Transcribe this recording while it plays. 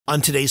On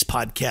today's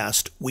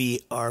podcast,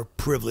 we are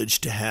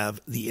privileged to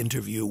have the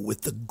interview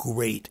with the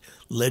great,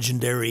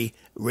 legendary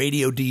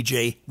radio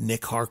DJ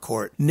Nic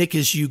Harcourt. Nic,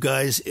 as you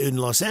guys in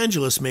Los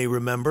Angeles may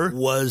remember,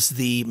 was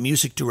the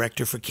music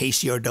director for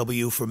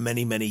KCRW for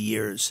many, many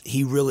years.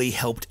 He really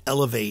helped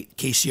elevate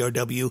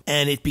KCRW,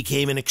 and it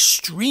became an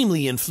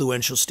extremely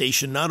influential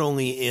station, not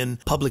only in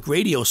public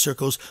radio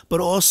circles, but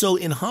also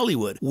in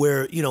Hollywood,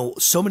 where,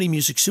 so many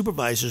music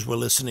supervisors were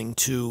listening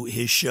to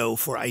his show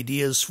for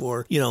ideas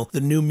for,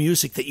 the new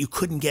music that you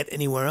couldn't get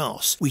anywhere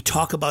else. We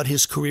talk about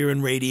his career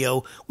in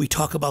radio. We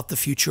talk about the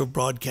future of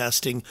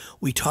broadcasting.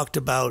 We talked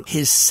about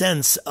his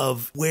sense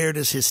of where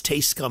does his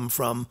taste come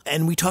from.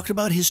 And we talked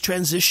about his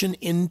transition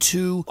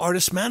into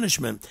artist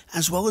management,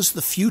 as well as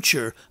the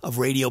future of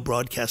radio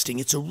broadcasting.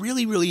 It's a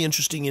really, really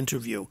interesting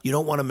interview. You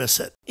don't want to miss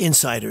it.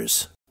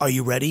 Insiders, are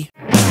you ready?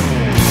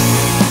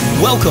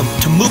 Welcome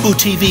to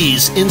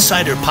MUBUTV's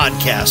Insider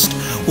Podcast,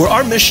 where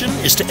our mission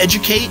is to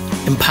educate,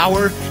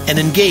 empower, and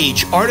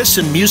engage artists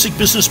and music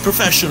business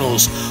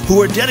professionals who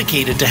are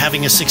dedicated to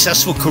having a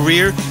successful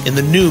career in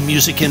the new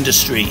music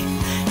industry.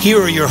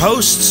 Here are your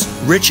hosts,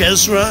 Ritch,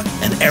 Esra,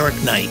 and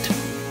Eric Knight.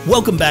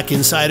 Welcome back,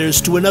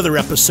 Insiders, to another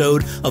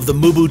episode of the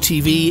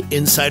MUBUTV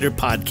Insider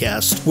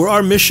Podcast, where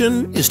our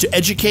mission is to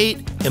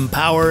educate,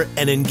 empower,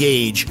 and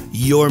engage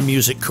your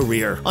music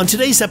career. On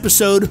today's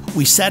episode,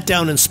 we sat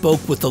down and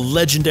spoke with the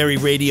legendary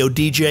radio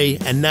DJ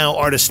and now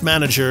artist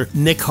manager,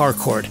 Nic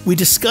Harcourt. We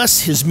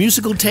discuss his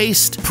musical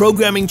taste,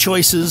 programming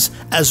choices,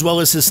 as well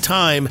as his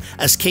time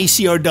as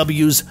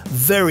KCRW's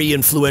very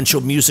influential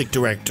music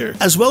director,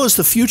 as well as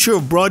the future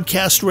of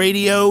broadcast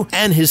radio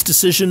and his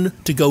decision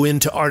to go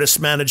into artist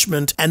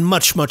management, and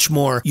much, much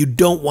more. You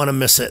don't want to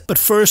miss it. But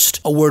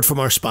first, a word from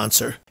our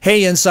sponsor.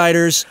 Hey,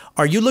 Insiders.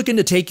 Are you looking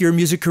to take your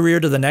music career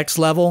to the next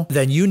level?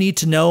 Then you need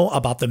to know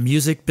about the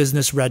Music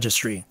Business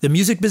Registry. The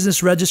Music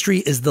Business Registry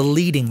is the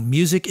leading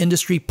music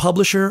industry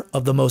publisher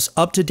of the most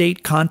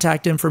up-to-date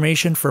contact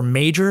information for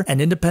major and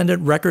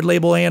independent record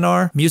label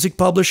A&R, music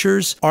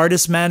publishers,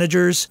 artist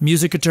managers,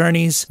 music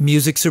attorneys,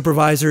 music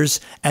supervisors,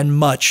 and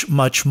much,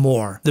 much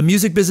more. The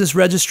Music Business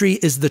Registry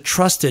is the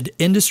trusted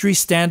industry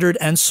standard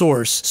and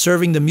source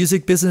serving the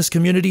music business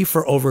community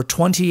for over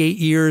 28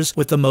 years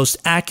with the most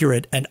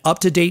accurate and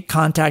up-to-date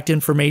contact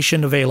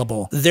information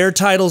available. Their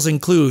titles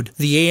include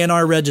the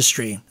A&R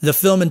Registry, the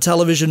Film and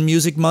Television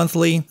Music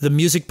Monthly, the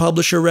Music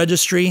Publisher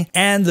Registry,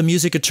 and the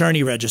Music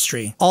Attorney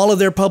Registry. All of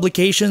their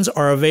publications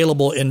are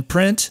available in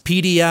print,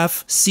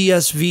 PDF,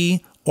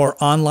 CSV,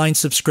 or online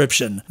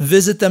subscription.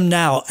 Visit them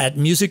now at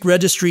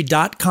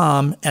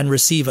musicregistry.com and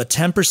receive a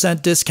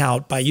 10%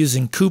 discount by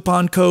using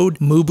coupon code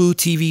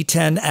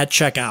MUBUTV10 at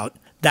checkout.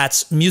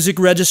 That's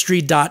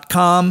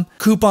musicregistry.com,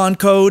 coupon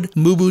code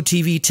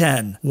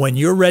MUBUTV10. When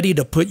you're ready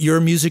to put your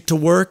music to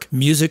work,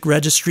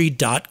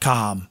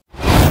 musicregistry.com.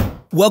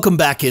 Welcome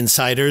back,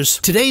 Insiders.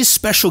 Today's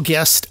special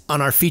guest on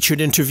our featured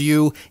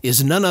interview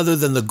is none other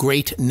than the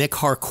great Nic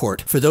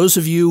Harcourt. For those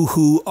of you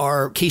who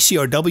are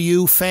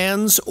KCRW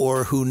fans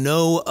or who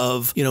know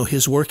of,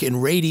 his work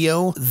in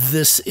radio,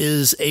 this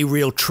is a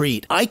real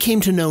treat. I came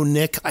to know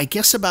Nic, I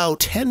guess about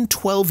 10,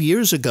 12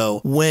 years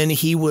ago when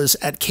he was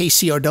at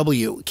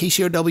KCRW.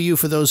 KCRW,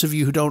 for those of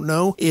you who don't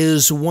know,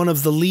 is one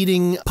of the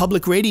leading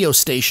public radio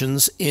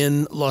stations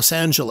in Los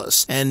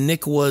Angeles. And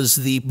Nic was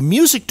the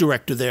music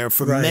director there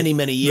for many,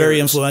 many years.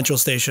 Very influential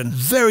station.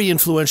 Very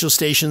influential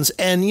stations.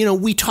 And,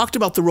 we talked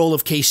about the role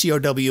of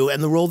KCRW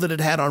and the role that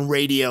it had on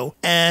radio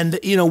and,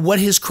 what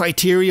his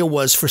criteria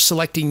was for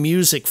selecting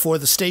music for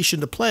the station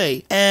to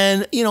play.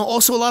 And,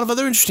 also a lot of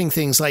other interesting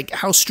things like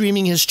how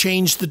streaming has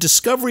changed the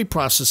discovery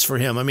process for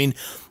him. I mean,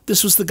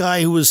 this was the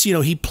guy who was,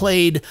 he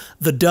played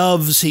the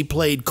Doves, he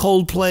played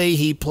Coldplay,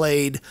 he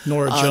played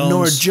Nora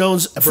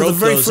Jones for the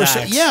very first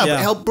acts.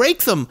 Helped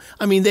break them.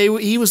 I mean,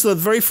 he was the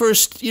very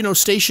first,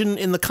 station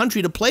in the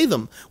country to play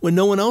them when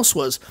no one else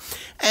was.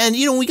 And,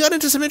 we got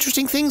into some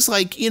interesting things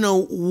like,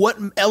 what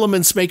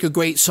elements make a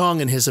great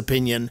song in his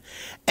opinion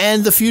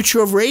and the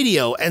future of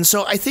radio. And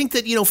so I think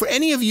that, for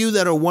any of you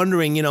that are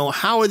wondering,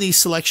 how are these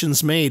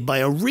selections made by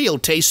a real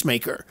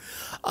tastemaker?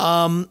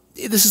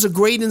 This is a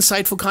great,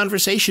 insightful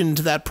conversation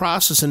into that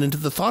process and into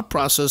the thought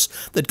process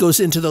that goes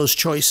into those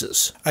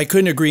choices. I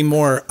couldn't agree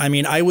more. I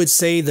mean, I would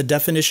say the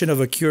definition of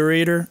a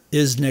curator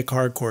is Nic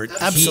Harcourt.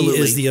 Absolutely.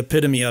 He is the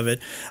epitome of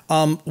it.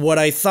 What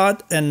I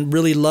thought and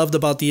really loved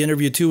about the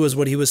interview, too, was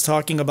what he was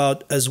talking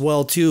about as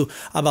well, too,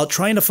 about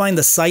trying to find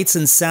the sights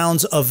and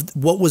sounds of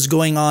what was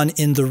going on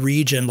in the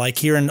region, like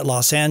here in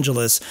Los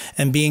Angeles,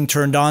 and being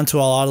turned on to a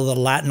lot of the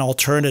Latin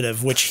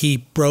alternative, which he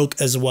broke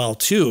as well,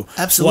 too.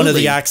 Absolutely. One of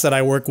the acts that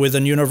I work with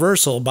in Universal,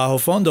 Bajo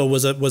Fondo,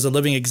 was a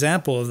living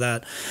example of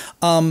that.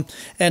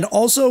 And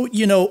also,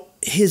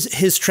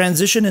 his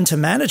transition into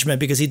management,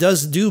 because he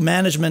does do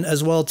management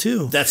as well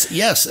too.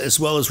 Yes, as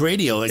well as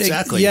radio,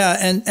 exactly. Yeah,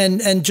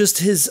 and just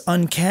his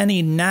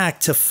uncanny knack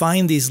to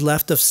find these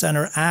left of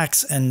center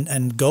acts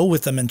and go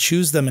with them and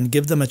choose them and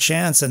give them a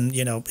chance. And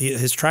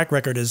his track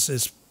record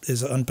is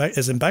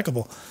is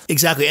impeccable.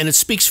 Exactly, and it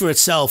speaks for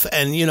itself.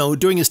 And,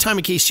 during his time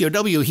at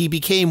KCRW, he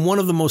became one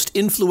of the most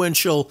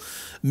influential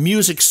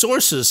music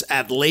sources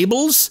at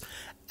labels,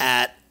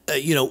 at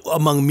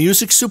among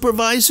music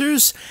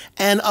supervisors,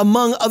 and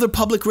among other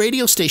public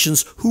radio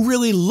stations who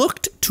really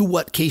looked to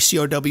what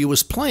KCRW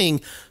was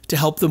playing to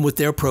help them with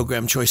their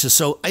program choices.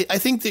 So I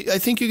think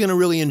you're going to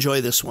really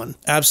enjoy this one.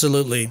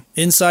 Absolutely.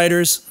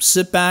 Insiders,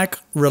 sit back,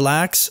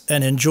 relax,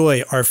 and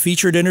enjoy our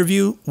featured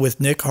interview with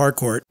Nic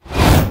Harcourt.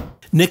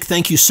 Nic,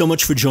 thank you so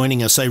much for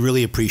joining us. I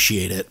really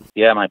appreciate it.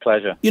 Yeah, my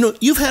pleasure.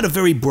 You've had a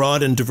very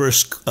broad and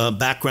diverse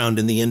background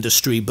in the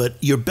industry, but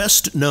you're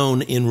best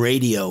known in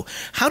radio.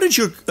 How did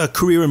your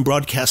career in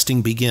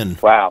broadcasting begin?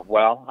 Wow.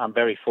 Well, I'm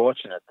very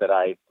fortunate that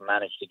I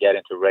managed to get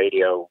into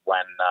radio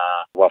when,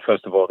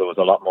 first of all, there was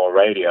a lot more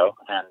radio.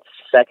 And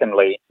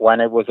secondly,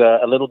 when it was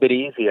a little bit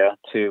easier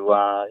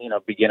to,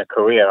 begin a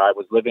career. I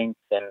was living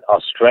in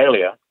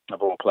Australia,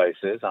 of all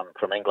places. I'm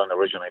from England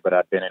originally, but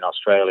I'd been in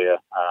Australia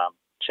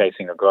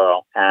chasing a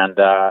girl, and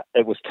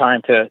it was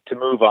time to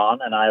move on,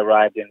 and I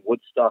arrived in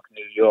Woodstock,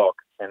 New York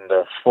in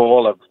the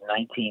fall of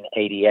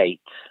 1988,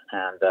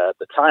 and at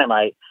the time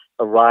I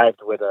arrived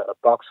with a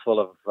box full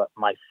of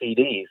my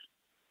CDs,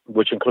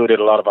 which included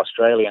a lot of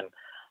Australian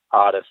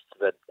artists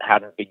that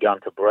hadn't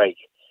begun to break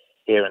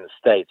here in the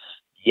States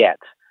yet,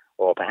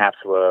 or perhaps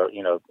were,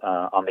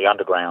 on the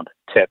underground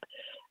tip.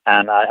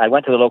 And I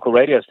went to the local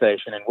radio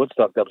station in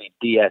Woodstock,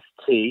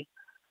 WDST,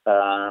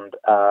 and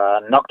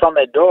knocked on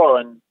their door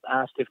and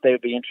asked if they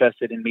would be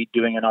interested in me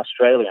doing an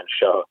Australian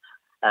show.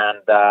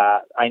 And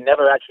I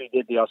never actually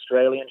did the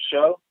Australian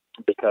show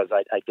because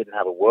I didn't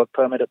have a work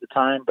permit at the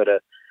time. But a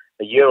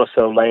year or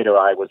so later,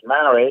 I was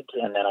married,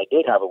 and then I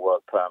did have a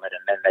work permit,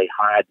 and then they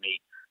hired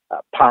me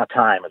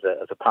part-time as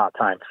a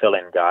part-time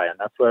fill-in guy, and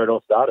that's where it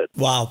all started.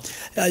 Wow.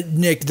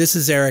 Nic, this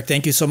is Eric.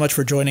 Thank you so much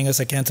for joining us.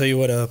 I can't tell you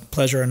what a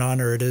pleasure and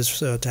honor it is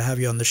to have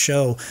you on the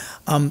show.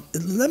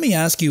 Let me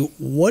ask you,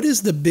 what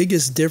is the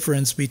biggest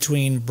difference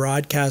between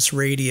broadcast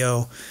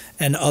radio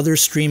and other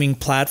streaming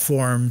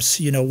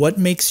platforms? What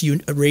makes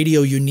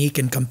radio unique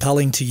and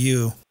compelling to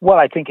you? Well,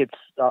 I think it's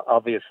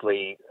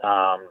obviously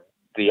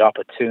the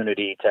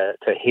opportunity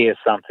to hear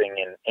something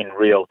in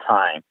real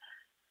time.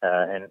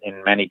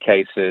 In many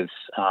cases,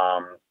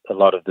 a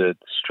lot of the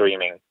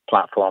streaming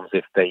platforms,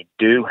 if they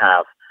do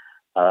have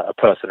a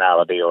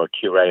personality or a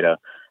curator,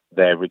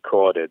 they're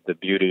recorded. The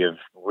beauty of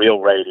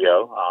real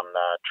radio on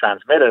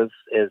transmitters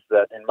is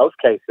that in most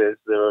cases,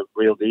 there are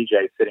real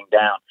DJs sitting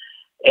down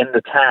in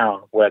the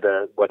town where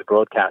the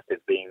broadcast is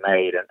being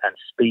made and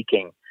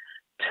speaking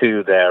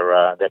to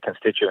their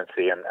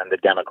constituency and the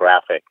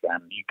demographic.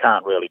 And you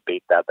can't really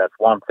beat that. That's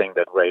one thing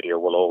that radio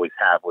will always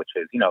have, which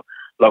is,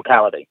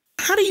 locality.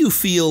 How do you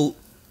feel,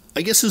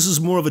 I guess this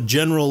is more of a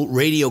general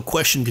radio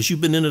question because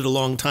you've been in it a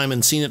long time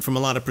and seen it from a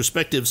lot of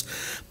perspectives,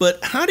 but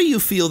how do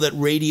you feel that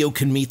radio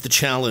can meet the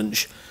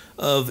challenge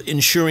of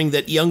ensuring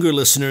that younger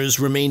listeners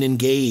remain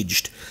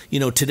engaged?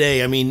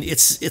 Today, I mean,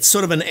 it's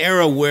sort of an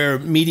era where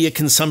media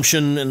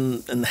consumption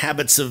and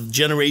habits of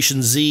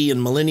Generation Z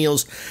and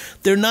millennials,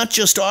 they're not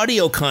just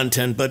audio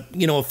content, but,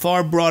 a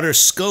far broader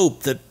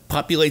scope that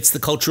populates the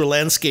cultural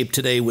landscape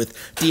today with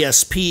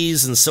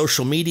DSPs and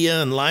social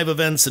media and live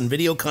events and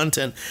video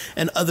content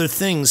and other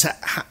things.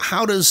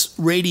 How does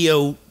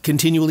radio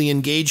continually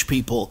engage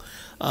people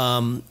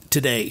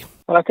today?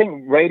 Well, I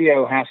think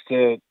radio has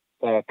to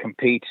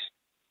compete,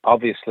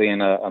 obviously, in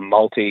a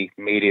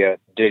multimedia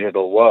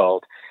digital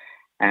world.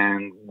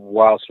 And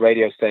whilst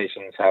radio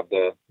stations have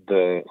the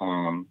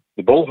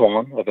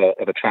bullhorn of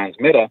a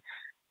transmitter,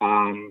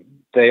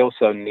 they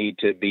also need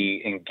to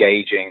be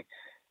engaging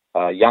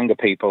younger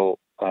people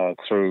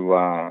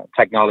through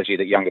technology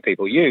that younger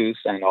people use,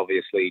 and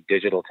obviously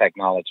digital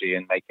technology,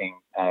 and making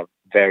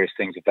various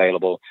things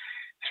available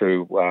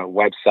through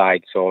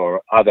websites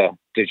or other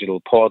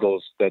digital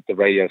portals that the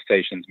radio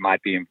stations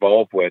might be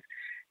involved with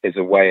is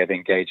a way of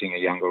engaging a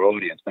younger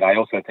audience. But I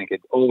also think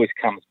it always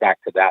comes back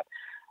to that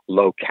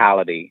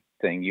locality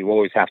thing. You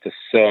always have to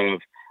serve,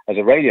 as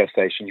a radio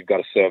station, you've got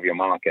to serve your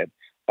market.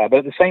 But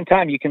at the same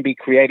time, you can be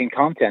creating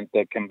content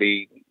that can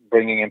be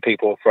bringing in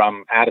people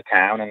from out of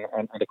town and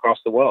across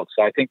the world.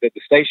 So I think that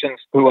the stations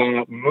who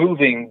are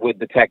moving with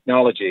the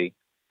technology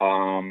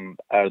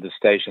are the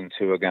stations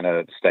who are going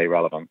to stay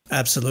relevant.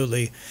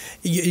 Absolutely.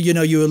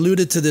 You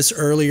alluded to this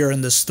earlier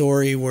in the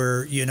story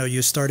where,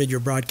 you started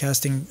your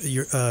broadcasting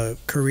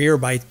career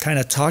by kind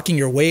of talking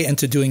your way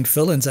into doing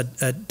fill-ins at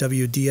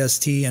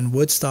WDST and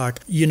Woodstock.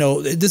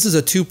 This is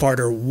a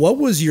two-parter. What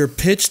was your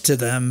pitch to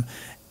them?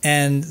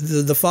 And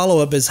the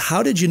follow-up is,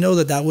 how did you know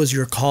that was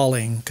your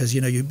calling? Because,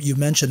 you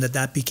mentioned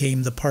that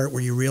became the part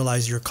where you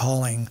realized your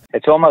calling.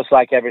 It's almost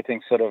like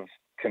everything sort of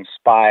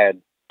conspired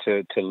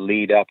to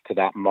lead up to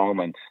that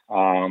moment.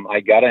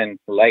 I got in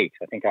late.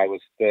 I think I was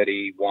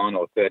 31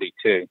 or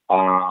 32.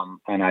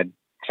 And I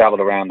traveled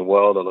around the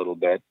world a little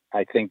bit.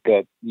 I think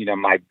that,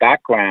 my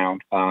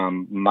background,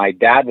 my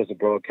dad was a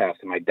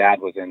broadcaster. My dad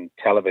was in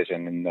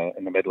television in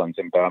the Midlands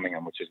in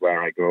Birmingham, which is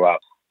where I grew up.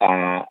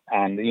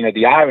 And,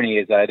 the irony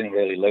is that I didn't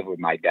really live with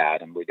my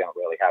dad, and we don't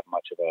really have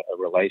much of a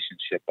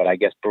relationship. But I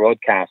guess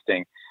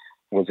broadcasting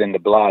was in the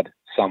blood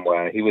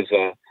somewhere. He was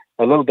a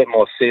little bit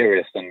more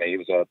serious than me. He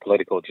was a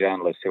political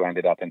journalist who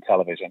ended up in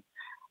television.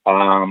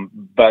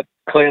 But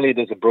clearly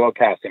there's a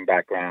broadcasting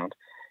background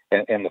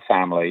in the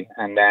family.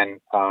 And then,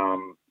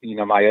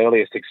 my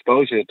earliest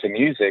exposure to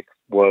music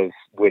was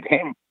with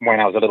him when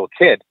I was a little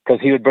kid,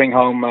 because he would bring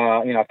home,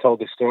 I've told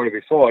this story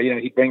before,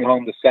 he'd bring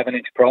home the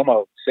 7-inch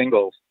promo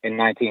singles in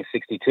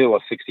 1962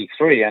 or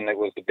 63, and it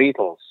was the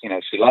Beatles,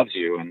 She Loves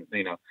You, and,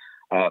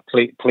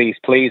 Please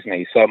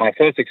Me. So my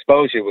first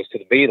exposure was to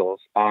the Beatles,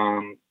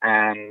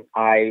 and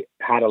I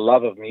had a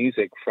love of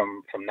music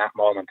from that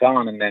moment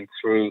on. And then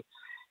through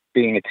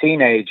being a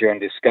teenager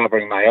and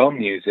discovering my own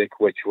music,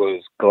 which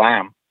was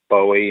glam,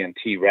 Bowie and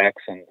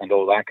T-Rex and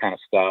all that kind of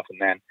stuff,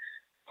 and then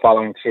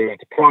following through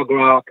into prog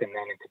rock and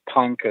then into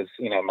punk as,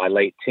 my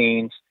late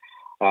teens,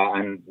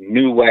 and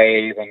new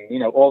wave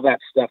and, all that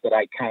stuff that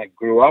I kind of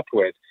grew up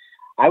with,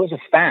 I was a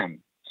fan.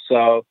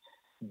 So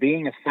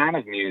being a fan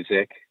of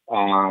music,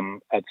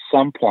 at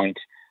some point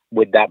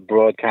with that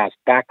broadcast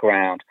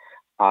background,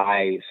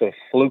 I sort of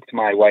fluked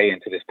my way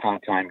into this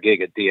part-time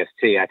gig at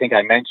DST. I think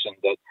I mentioned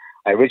that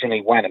I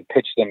originally went and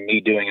pitched them me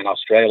doing an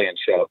Australian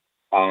show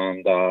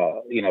and,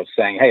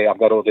 saying, hey, I've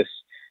got all this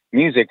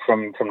music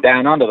from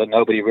down under that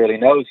nobody really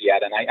knows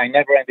yet. And I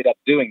never ended up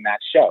doing that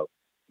show.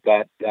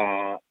 But,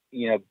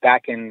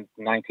 back in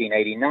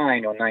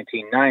 1989 or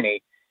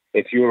 1990,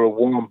 if you were a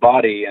warm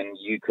body and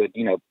you could,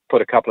 put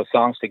a couple of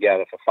songs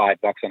together for $5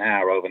 an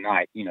hour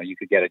overnight, you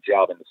could get a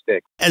job in the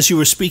sticks. As you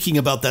were speaking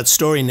about that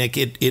story, Nic,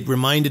 it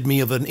reminded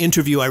me of an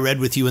interview I read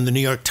with you in the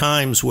New York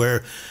Times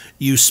where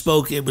you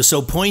spoke. It was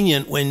so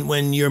poignant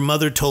when your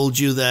mother told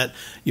you that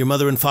your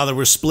mother and father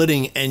were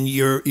splitting, and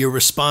your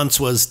response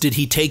was, did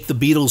he take the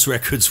Beatles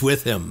records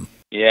with him?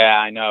 Yeah,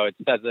 I know. It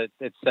says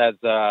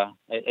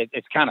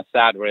it's kind of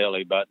sad,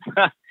 really, but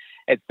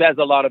it says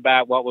a lot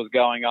about what was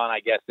going on, I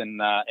guess, in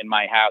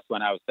my house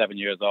when I was 7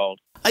 years old.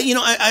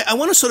 I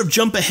want to sort of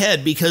jump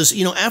ahead because,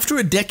 after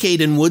a decade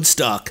in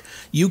Woodstock,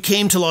 you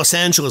came to Los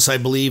Angeles, I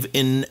believe,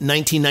 in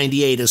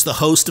 1998 as the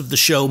host of the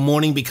show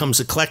Morning Becomes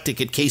Eclectic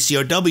at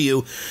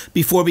KCRW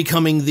before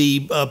becoming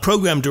the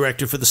program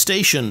director for the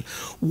station.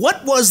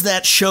 What was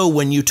that show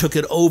when you took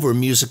it over,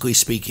 musically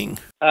speaking?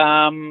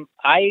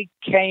 I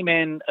came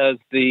in as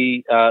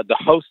the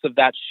host of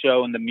that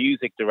show and the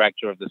music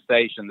director of the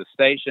station. The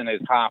station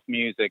is half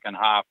music and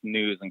half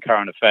news and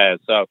current affairs.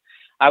 So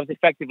I was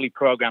effectively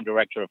program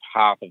director of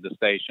half of the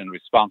station,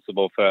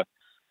 responsible for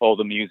all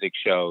the music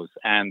shows.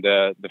 And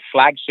the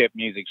flagship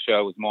music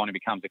show was Morning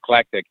Becomes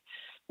Eclectic,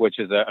 which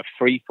is a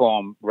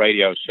free-form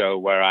radio show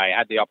where I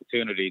had the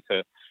opportunity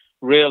to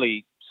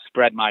really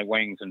spread my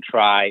wings and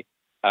try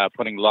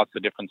putting lots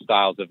of different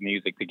styles of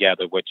music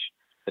together, which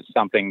is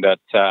something that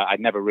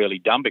I'd never really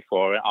done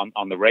before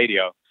on the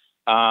radio.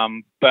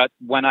 But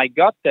when I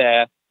got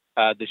there,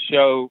 the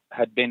show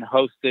had been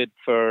hosted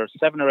for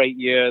 7 or 8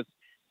 years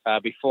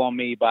before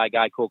me by a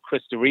guy called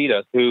Chris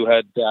DeRita, who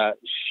had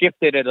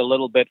shifted it a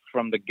little bit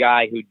from the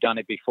guy who'd done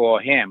it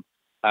before him.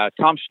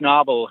 Tom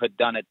Schnabel had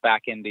done it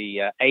back in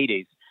the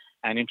 80s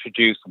and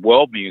introduced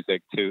world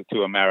music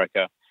to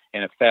America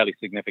in a fairly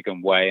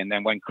significant way. And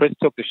then when Chris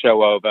took the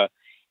show over,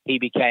 he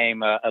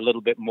became a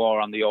little bit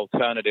more on the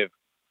alternative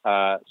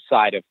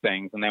side of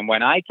things. And then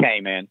when I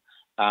came in,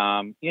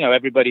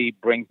 everybody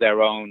brings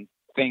their own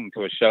thing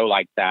to a show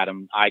like that.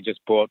 And I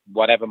just brought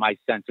whatever my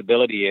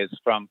sensibility is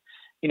from,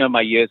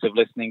 my years of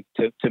listening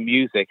to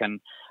music.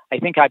 And I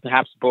think I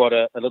perhaps brought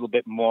a little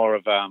bit more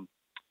of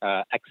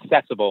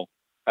accessible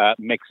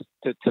mix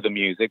to the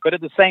music. But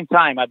at the same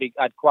time,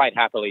 I'd quite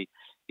happily,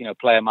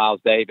 play a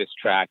Miles Davis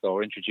track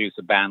or introduce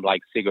a band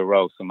like Sigur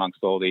Rós amongst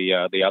all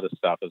the other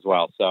stuff as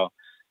well. So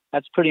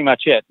that's pretty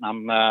much it.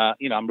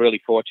 I'm really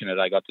fortunate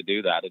I got to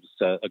do that. It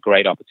was a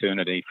great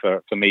opportunity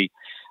for me,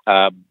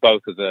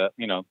 both as a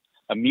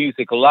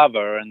music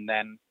lover and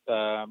then,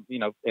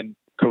 in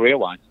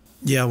career-wise.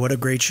 Yeah, what a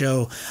great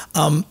show.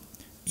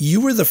 You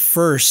were the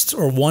first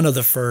or one of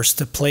the first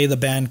to play the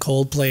band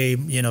Coldplay,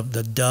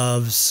 the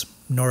Doves,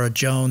 Norah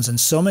Jones, and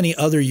so many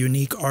other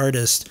unique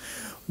artists.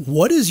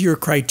 What is your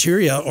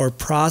criteria or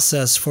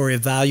process for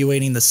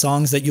evaluating the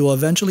songs that you will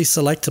eventually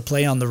select to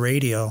play on the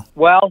radio?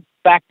 Well,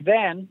 back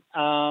then,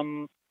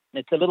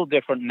 it's a little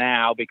different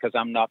now because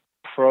I'm not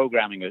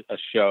programming a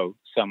show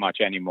so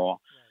much anymore.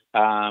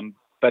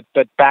 But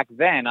back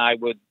then I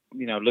would,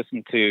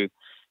 listen to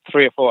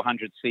 300 or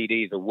 400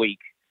 CDs a week.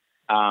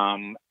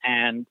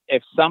 And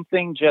if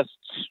something just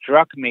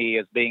struck me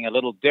as being a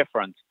little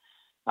different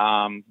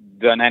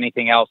than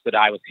anything else that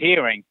I was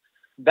hearing,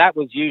 that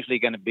was usually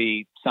going to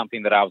be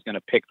something that I was going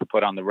to pick to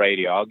put on the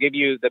radio. I'll give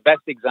you the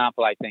best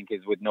example, I think,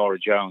 is with Norah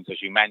Jones,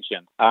 as you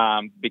mentioned,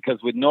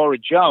 because with Norah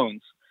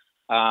Jones,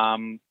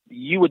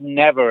 you would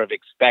never have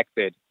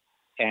expected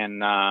in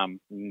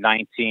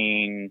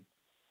maybe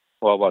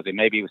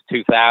it was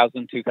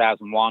 2000,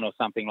 2001 or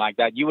something like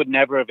that. You would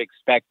never have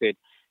expected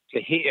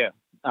to hear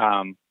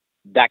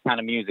that kind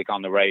of music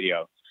on the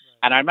radio.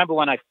 And I remember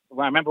when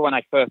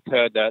I first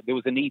heard that there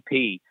was an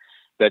EP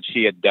that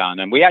she had done,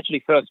 and we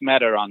actually first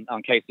met her on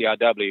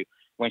KCRW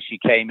when she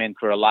came in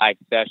for a live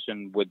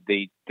session with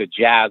the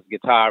jazz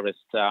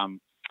guitarist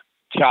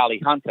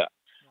Charlie Hunter,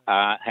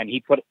 and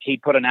he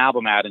put an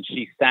album out, and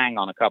she sang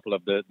on a couple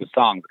of the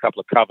songs, a couple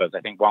of covers.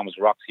 I think one was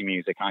Roxy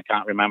Music, I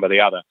can't remember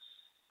the other.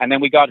 And then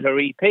we got her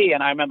EP,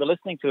 and I remember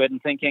listening to it and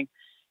thinking,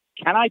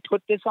 can I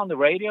put this on the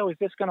radio? Is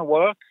this going to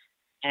work?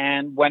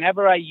 And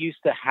whenever I used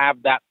to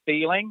have that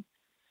feeling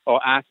or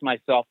ask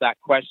myself that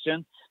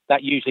question,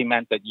 that usually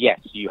meant that, yes,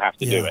 you have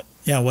to do it.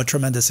 Yeah, what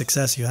tremendous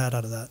success you had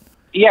out of that.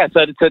 Yeah,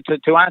 so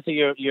to answer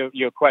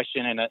your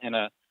question in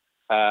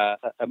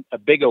a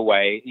bigger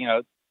way, you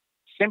know,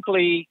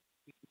 simply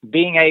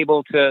being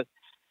able to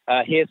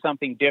hear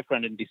something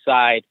different and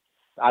decide,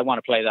 I want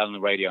to play that on the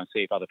radio and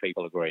see if other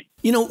people agree.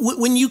 You know,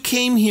 when you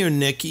came here,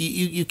 Nic,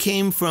 you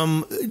came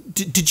from,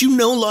 did you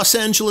know Los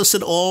Angeles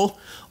at all?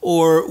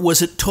 Or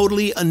was it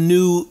totally a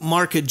new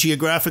market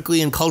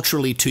geographically and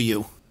culturally to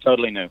you?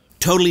 Totally new.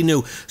 Totally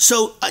new.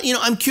 So, you know,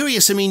 I'm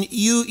curious. I mean,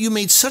 you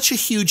made such a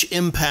huge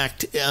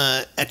impact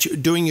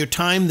during your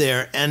time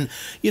there. And,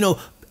 you know,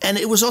 and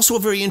it was also a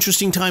very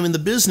interesting time in the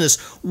business.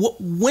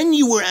 When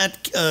you were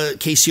at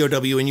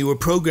KCRW and you were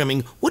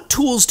programming, what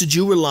tools did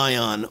you rely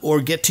on or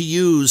get to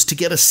use to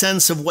get a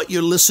sense of what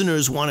your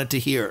listeners wanted to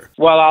hear?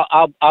 Well,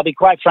 I'll be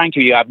quite frank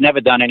with you. I've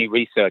never done any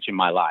research in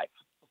my life.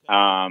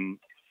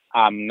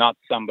 I'm not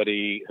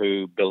somebody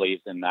who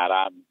believes in that.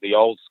 I'm the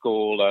old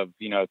school of,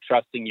 you know,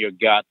 trusting your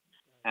gut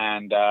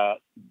and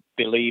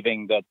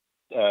believing that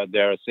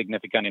there are a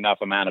significant enough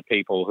amount of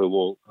people who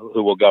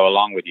will go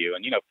along with you.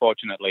 And, you know,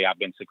 fortunately, I've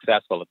been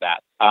successful at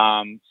that.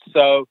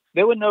 So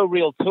there were no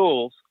real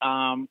tools.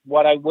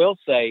 What I will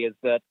say is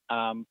that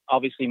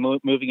obviously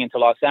moving into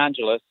Los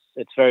Angeles,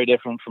 it's very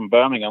different from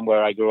Birmingham,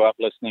 where I grew up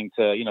listening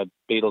to, you know,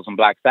 Beatles and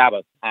Black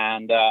Sabbath.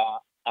 And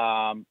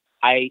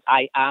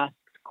I asked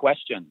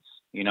questions,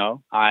 you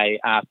know. I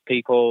asked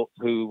people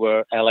who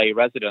were LA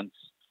residents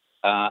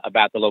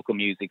about the local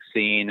music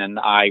scene, and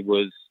I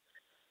was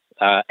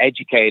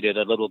educated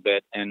a little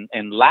bit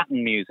in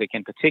Latin music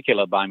in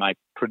particular by my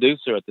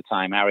producer at the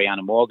time,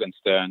 Ariana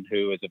Morgenstern,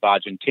 who is of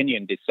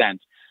Argentinian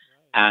descent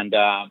and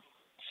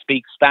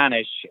speaks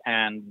Spanish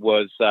and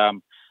was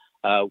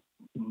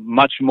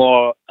much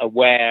more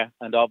aware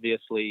and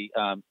obviously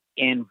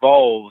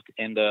involved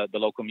in the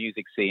local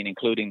music scene,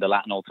 including the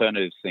Latin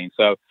alternative scene.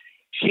 So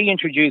she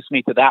introduced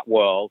me to that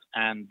world,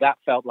 and that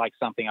felt like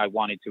something I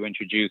wanted to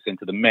introduce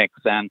into the mix.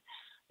 And,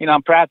 you know,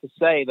 I'm proud to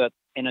say that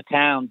in a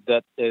town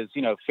that is,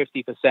 you know,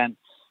 50%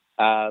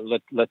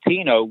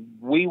 Latino,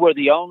 we were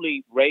the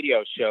only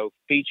radio show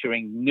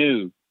featuring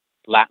new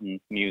Latin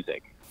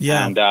music.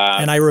 Yeah, and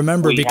I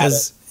remember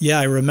because,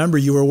 I remember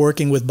you were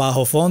working with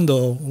Bajo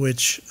Fondo,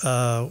 which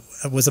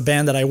was a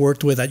band that I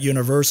worked with at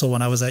Universal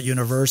when I was at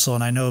Universal,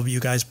 and I know you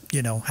guys,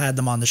 you know, had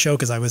them on the show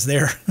because I was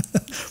there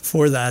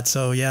for that.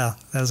 So yeah,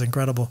 that was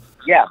incredible.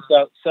 Yeah,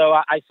 so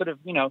I sort of,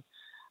 you know,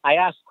 I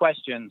asked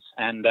questions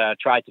and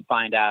tried to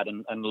find out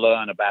and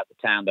learn about the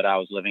town that I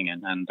was living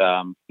in,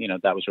 and you know,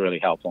 that was really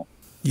helpful.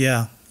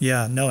 Yeah,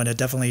 no, and it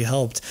definitely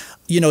helped.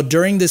 You know,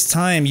 during this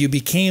time, you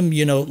became,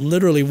 you know,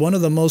 literally one of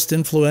the most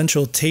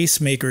influential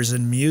tastemakers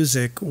in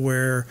music,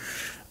 where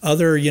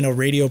other, you know,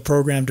 radio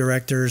program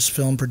directors,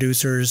 film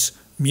producers,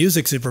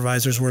 music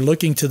supervisors were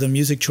looking to the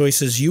music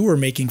choices you were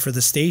making for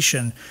the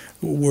station.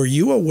 Were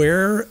you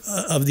aware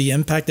of the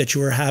impact that you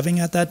were having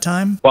at that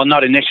time? Well,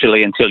 not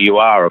initially until you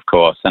are, of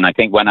course. And I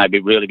think when I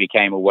really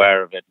became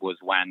aware of it was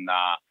when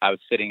I was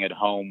sitting at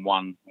home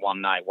one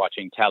night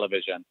watching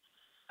television,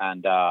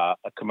 and a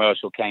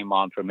commercial came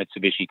on for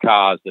Mitsubishi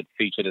cars that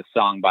featured a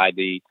song by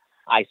the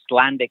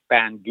Icelandic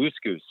band Gus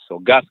Gus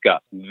or Gus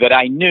Gus that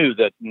I knew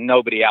that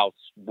nobody else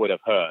would have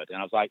heard. And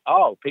I was like,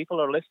 oh,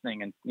 people are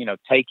listening and, you know,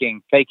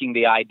 taking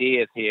the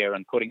ideas here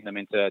and putting them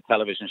into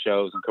television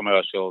shows and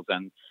commercials.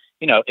 And,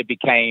 you know, it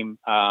became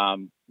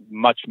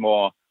much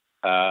more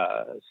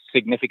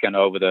significant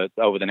over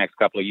the next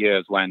couple of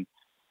years when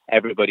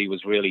everybody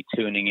was really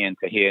tuning in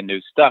to hear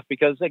new stuff.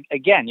 Because,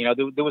 again, you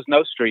know, there was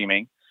no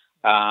streaming.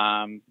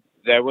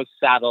 There was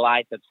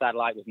satellite. That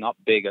satellite was not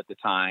big at the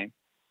time.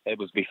 It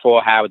was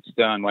before Howard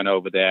Stern went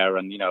over there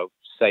and, you know,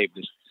 saved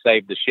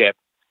the ship.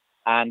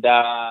 And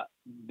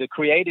the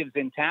creatives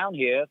in town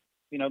here,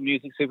 you know,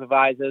 music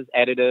supervisors,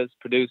 editors,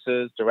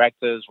 producers,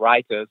 directors,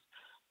 writers,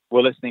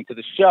 were listening to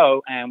the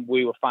show, and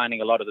we were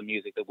finding a lot of the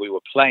music that we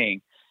were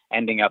playing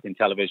ending up in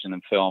television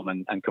and film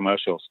and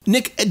commercials.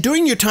 Nic,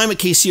 during your time at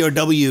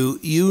KCRW,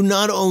 you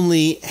not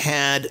only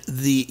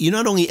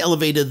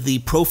elevated the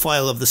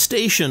profile of the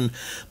station,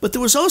 but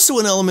there was also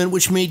an element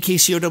which made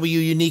KCRW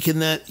unique in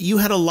that you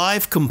had a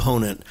live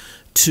component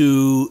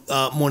to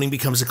Morning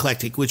Becomes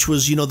Eclectic, which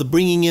was, you know, the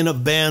bringing in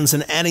of bands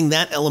and adding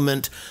that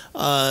element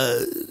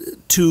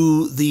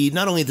to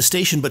not only the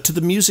station but to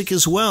the music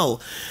as well.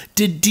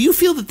 Do you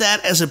feel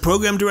that as a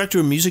program director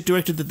or music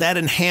director, that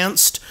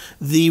enhanced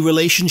the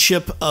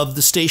relationship of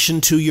the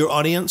station to your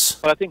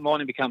audience? Well, I think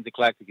Morning Becomes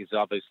Eclectic is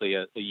obviously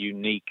a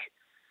unique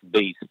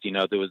beast. You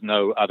know, there was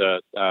no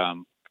other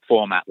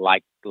format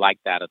like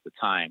that at the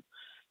time.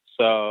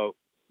 So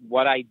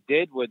what I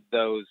did with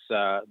those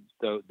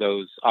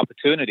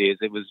opportunities,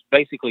 it was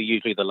basically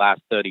usually the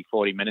last 30,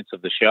 40 minutes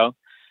of the show,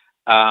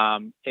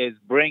 is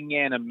bring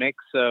in a mix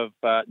of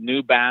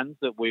new bands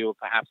that we were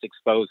perhaps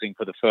exposing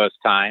for the first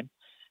time,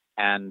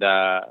 and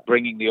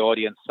bringing the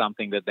audience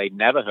something that they'd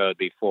never heard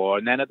before.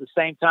 And then at the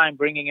same time,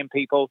 bringing in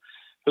people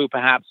who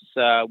perhaps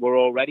were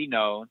already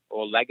known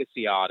or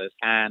legacy artists,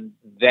 and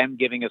them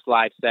giving us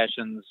live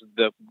sessions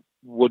that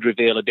would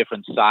reveal a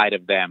different side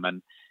of them.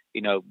 And,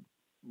 you know,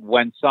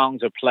 when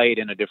songs are played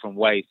in a different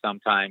way,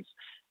 sometimes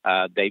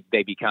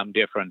they become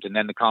different. And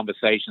then the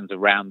conversations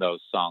around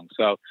those songs.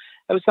 So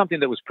it was something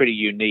that was pretty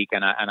unique.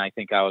 And I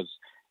think I was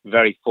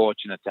very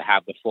fortunate to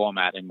have the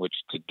format in which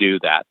to do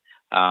that.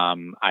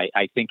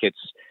 I think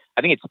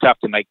it's tough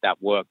to make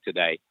that work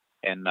today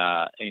in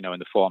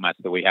the formats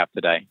that we have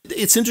today.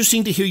 It's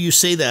interesting to hear you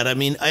say that. I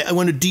mean, I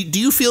wonder, do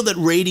you feel that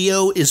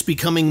radio is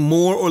becoming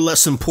more or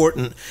less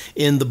important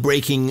in the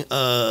breaking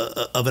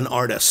of an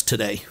artist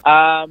today?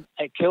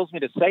 It kills me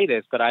to say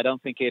this, but I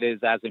don't think it is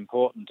as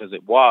important as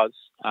it was.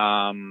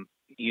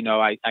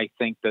 I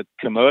think that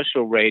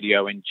commercial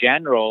radio in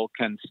general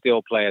can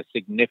still play a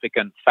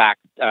significant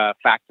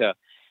factor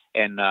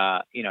in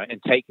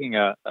taking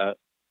a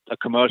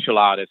commercial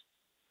artist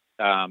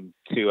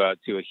to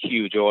a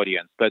huge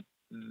audience, but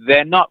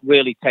they're not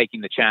really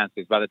taking the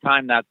chances. By the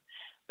time that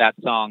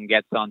song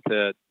gets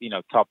onto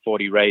top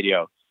 40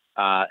 radio,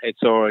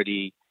 it's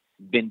already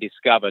been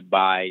discovered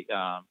by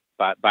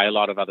a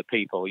lot of other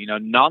people.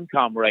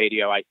 Non-com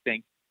radio, I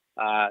think,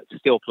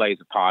 still plays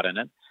a part in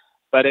it.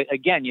 But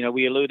again,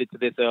 we alluded to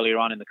this earlier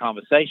on in the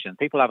conversation.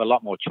 People have a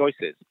lot more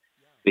choices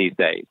these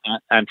days,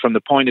 and from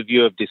the point of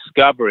view of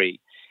discovery,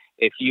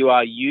 if you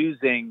are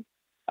using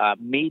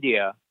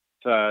media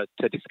to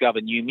discover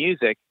new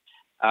music,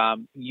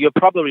 you're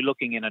probably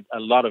looking in a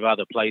lot of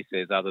other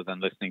places other than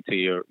listening to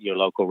your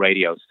local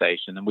radio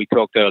station. And we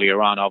talked earlier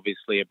on,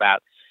 obviously,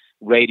 about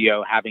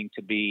radio having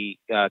to be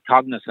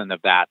cognizant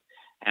of that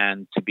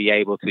and to be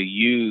able to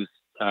use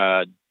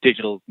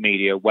digital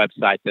media,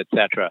 websites,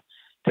 etc.,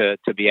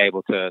 to be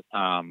able to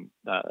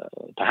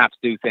perhaps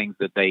do things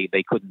that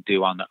they couldn't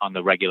do on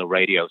the regular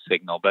radio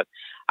signal. But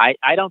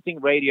I don't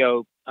think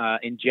radio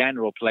in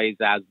general plays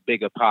as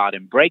big a part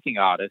in breaking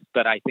artists,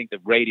 but I think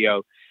that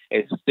radio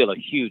is still a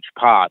huge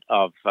part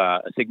of a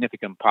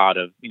significant part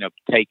of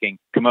taking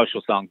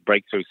commercial songs,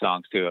 breakthrough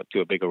songs to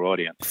a bigger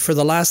audience. For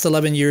the last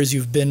 11 years,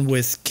 you've been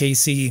with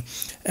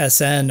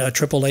KCSN, a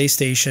AAA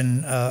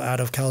station out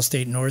of Cal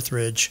State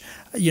Northridge.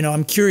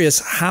 I'm curious,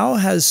 how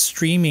has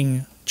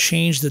streaming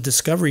changed the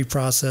discovery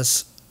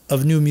process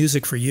of new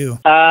music for you?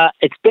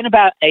 It's been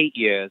about 8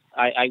 years.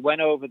 I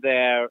went over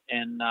there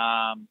and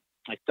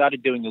I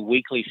started doing a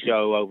weekly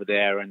show over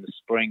there in the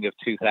spring of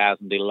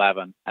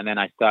 2011, and then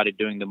I started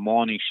doing the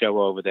morning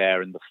show over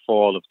there in the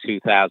fall of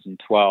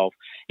 2012.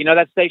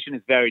 That station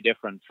is very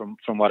different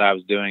from what I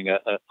was doing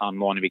on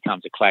Morning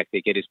Becomes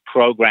Eclectic. It is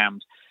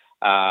programmed.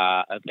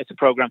 It's a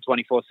program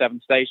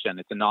 24/7 station.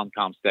 It's a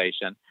non-com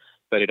station,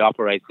 but it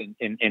operates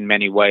in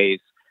many ways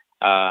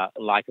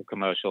like a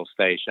commercial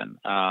station.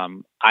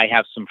 I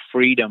have some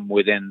freedom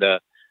within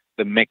the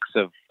mix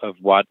of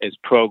what is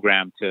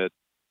programmed to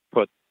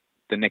put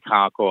the Nic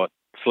Harcourt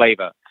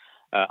flavor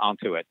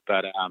onto it,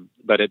 but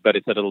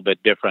it's a little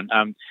bit different.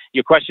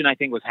 Your question, I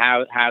think, was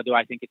how do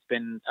I think it's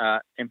been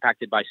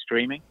impacted by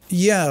streaming?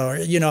 Yeah,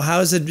 how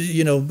has it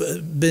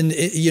been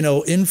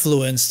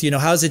influenced? How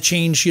has it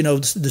changed?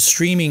 The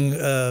streaming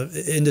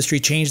industry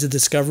changed the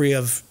discovery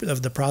of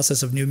the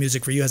process of new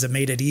music for you. Has it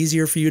made it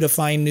easier for you to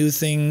find new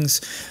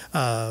things?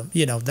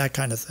 That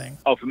kind of thing.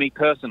 Oh, for me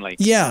personally,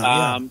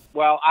 yeah.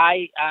 Well,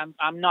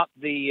 I'm not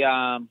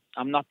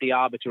the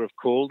arbiter of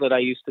cool that I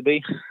used to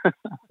be.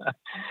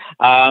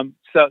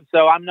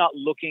 So I'm not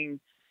looking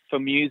for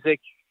music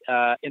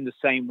in the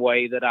same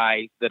way that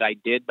I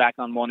did back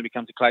on Morning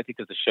Becomes Eclectic,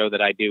 because the show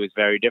that I do is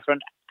very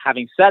different.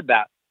 Having said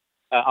that,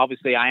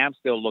 obviously I am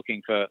still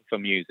looking for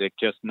music,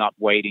 just not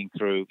wading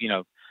through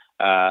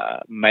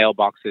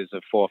mailboxes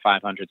of 400 or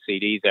 500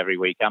 CDs every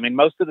week. I mean,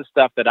 most of the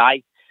stuff that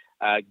I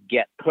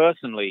get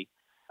personally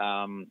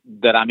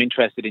that I'm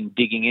interested in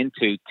digging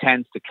into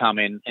tends to come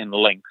in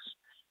links,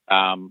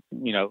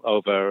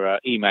 over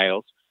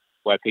emails,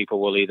 where people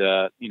will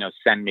either,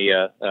 send me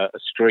a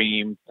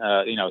stream,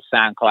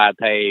 SoundCloud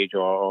page,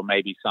 or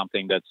maybe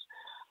something that's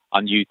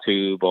on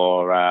YouTube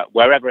or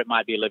wherever it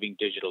might be living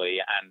digitally.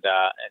 And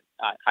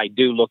I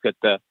do look at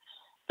the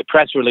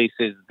press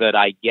releases that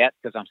I get,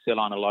 because I'm still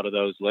on a lot of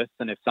those lists.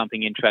 And if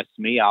something interests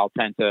me, I'll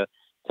tend to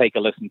take a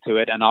listen to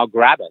it and I'll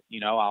grab it.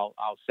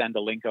 I'll send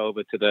a link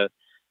over to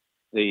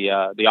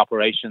the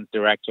operations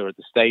director at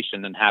the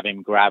station and have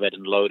him grab it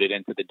and load it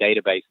into the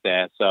database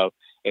there. So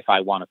if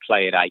I want to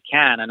play it, I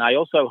can. And I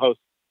also host,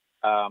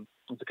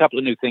 there's a couple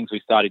of new things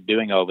we started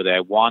doing over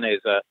there. One is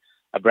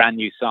a brand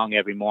new song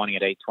every morning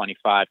at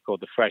 8:25 called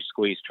the Fresh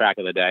Squeeze Track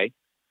of the Day.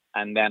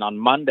 And then on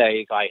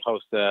Mondays, I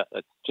host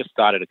just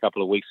started a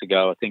couple of weeks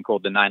ago, a thing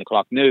called the 9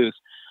 o'clock news,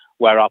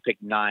 where I'll pick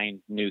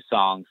 9 new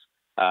songs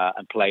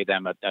and play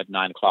them at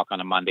 9 o'clock on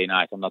a Monday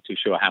night. I'm not too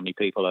sure how many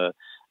people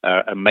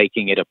are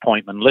making it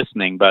appointment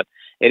listening, but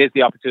it is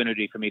the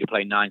opportunity for me to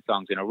play 9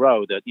 songs in a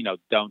row that,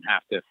 don't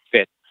have to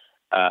fit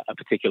a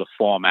particular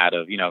format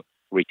of,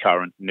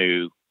 recurrent,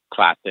 new,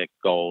 classic,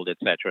 gold, et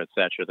cetera,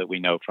 that we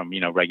know from,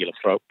 regular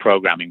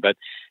programming. But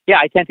yeah,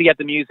 I tend to get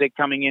the music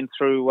coming in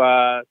through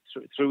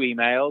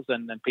emails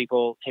and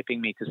people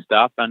hipping me to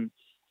stuff. And,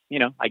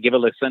 I give a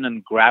listen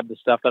and grab the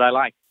stuff that I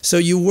like. So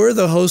you were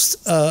the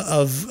host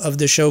of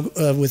the show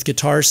with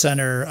Guitar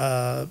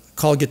Center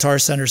called Guitar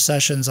Center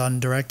Sessions on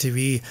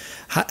DirecTV.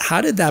 How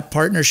did that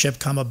partnership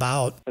come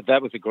about?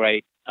 That was a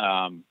great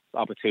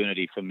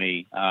opportunity for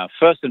me.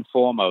 First and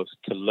foremost,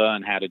 to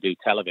learn how to do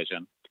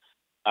television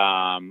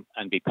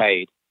and be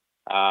paid.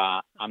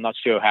 I'm not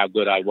sure how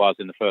good I was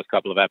in the first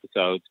couple of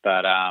episodes,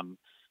 but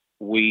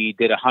we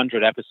did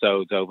 100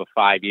 episodes over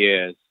 5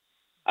 years.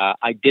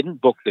 I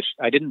didn't book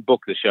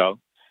the show.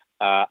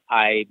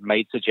 I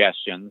made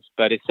suggestions,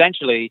 but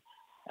essentially,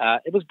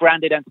 it was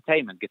branded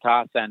entertainment.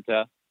 Guitar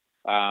Center,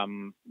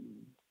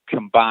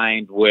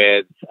 combined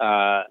with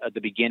at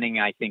the beginning,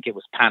 I think it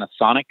was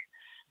Panasonic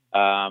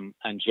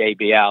and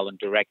JBL and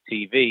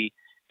DirecTV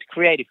to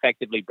create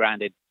effectively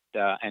branded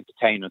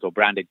entertainment or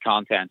branded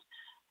content.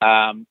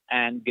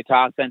 And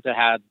Guitar Center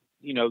had,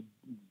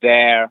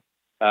 their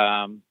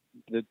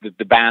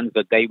the bands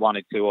that they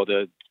wanted to, or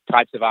the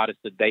types of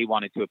artists that they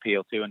wanted to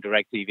appeal to, and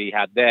DirecTV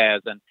had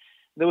theirs. And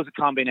there was a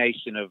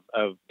combination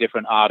of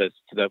different artists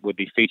that would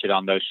be featured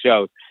on those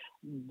shows.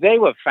 They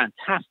were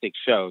fantastic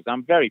shows.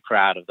 I'm very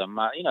proud of them.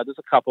 There's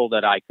a couple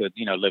that I could,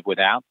 live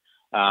without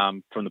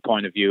from the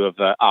point of view of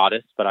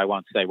artists, but I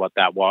won't say what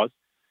that was.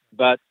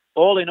 But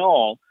all in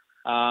all,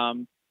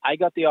 I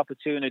got the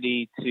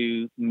opportunity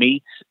to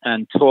meet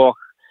and talk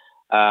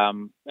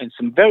in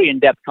some very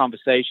in-depth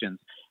conversations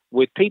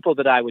with people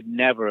that I would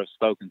never have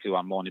spoken to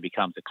on Morning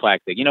Becomes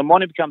Eclectic.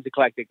 Morning Becomes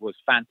Eclectic was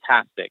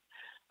fantastic,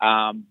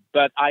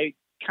 but I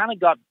kind of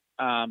got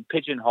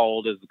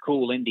pigeonholed as the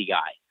cool indie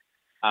guy.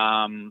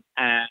 And,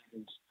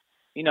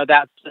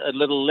 that's a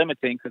little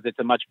limiting because it's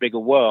a much bigger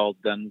world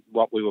than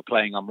what we were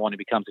playing on Morning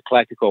Becomes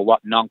Eclectic or what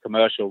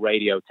non-commercial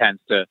radio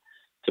tends to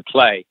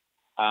play.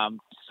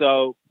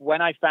 So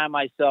when I found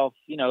myself,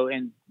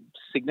 in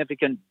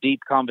significant, deep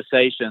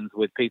conversations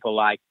with people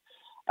like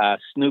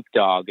Snoop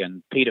Dogg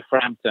and Peter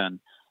Frampton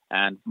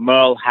and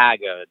Merle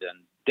Haggard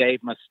and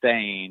Dave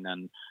Mustaine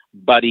and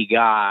Buddy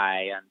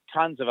Guy and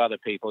tons of other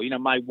people,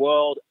 my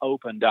world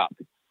opened up.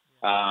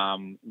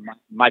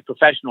 My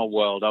professional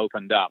world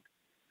opened up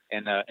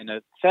in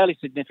a fairly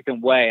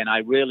significant way, and I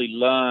really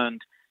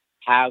learned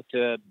how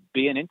to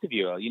be an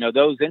interviewer.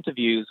 Those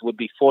interviews would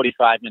be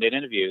 45-minute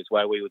interviews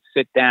where we would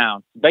sit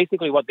down.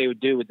 Basically, what they would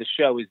do with the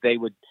show is they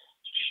would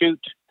shoot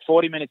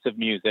 40 minutes of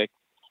music,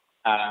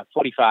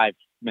 45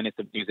 minutes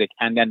of music,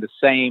 and then the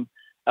same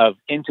of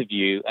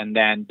interview, and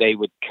then they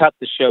would cut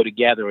the show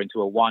together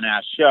into a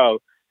 1-hour show.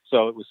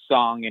 So it was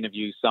song,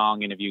 interview,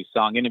 song, interview,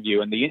 song,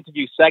 interview, and the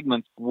interview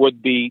segments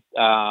would be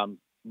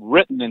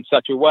written in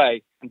such a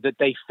way that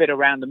they fit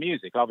around the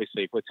music.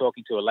 Obviously, if we're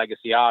talking to a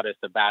legacy artist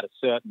about a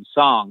certain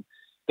song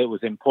that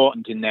was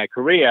important in their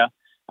career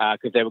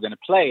because they were going to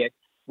play it,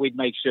 we'd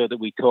make sure that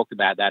we talked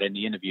about that in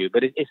the interview.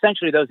 But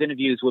essentially, those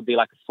interviews would be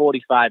like a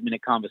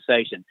 45-minute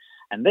conversation,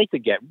 and they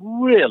could get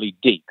really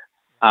deep.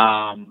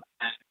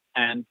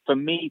 And for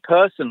me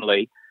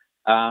personally,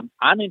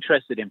 I'm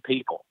interested in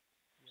people.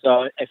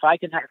 So if I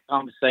can have a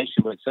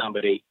conversation with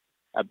somebody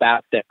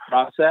about their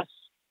process,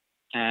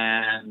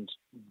 and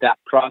that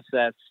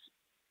process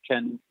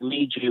can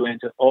lead you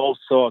into all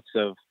sorts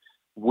of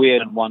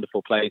weird and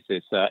wonderful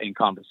places in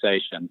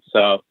conversation.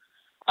 So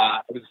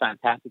it was a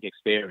fantastic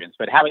experience.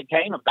 But how it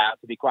came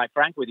about, to be quite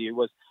frank with you,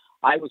 was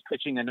I was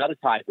pitching another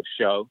type of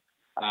show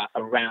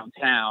around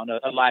town,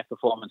 a live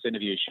performance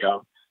interview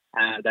show.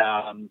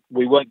 And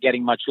we weren't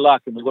getting much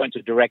luck, and we went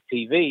to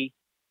DirecTV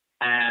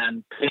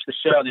and pitched the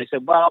show. And they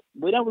said, well,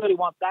 we don't really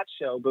want that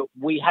show, but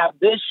we have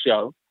this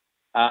show.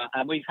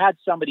 And we've had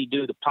somebody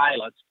do the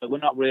pilots, but we're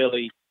not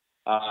really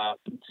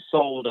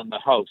sold on the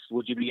host.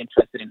 Would you be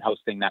interested in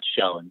hosting that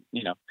show? And,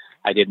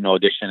 I did an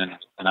audition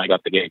and I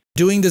got the gig.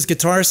 Doing this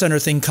Guitar Center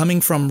thing,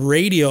 coming from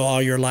radio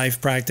all your life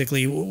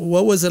practically,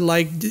 what was it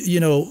like,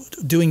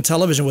 doing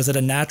television? Was it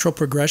a natural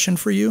progression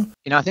for you?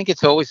 I think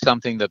it's always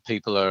something that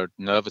people are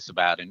nervous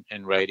about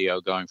in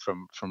radio, going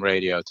from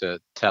radio to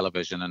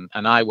television.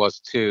 And I was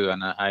too.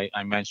 And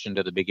I mentioned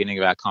at the beginning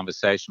of our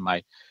conversation,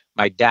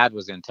 my dad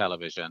was in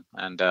television,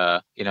 and,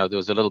 there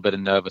was a little bit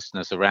of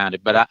nervousness around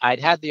it. But I'd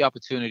had the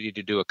opportunity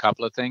to do a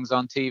couple of things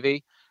on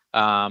TV.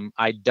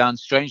 I'd done,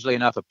 strangely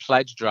enough, a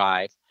pledge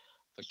drive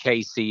for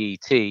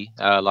KCET,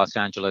 Los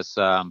Angeles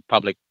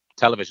public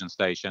television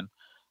station,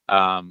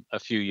 a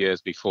few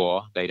years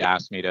before. They'd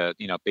asked me to,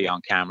 be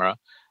on camera.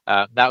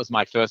 That was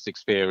my first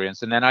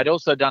experience. And then I'd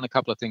also done a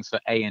couple of things for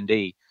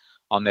A&E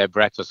on their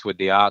Breakfast with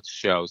the Arts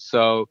show.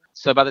 So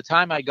by the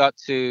time I got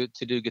to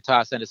do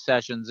Guitar Center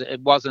Sessions,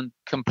 it wasn't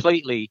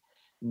completely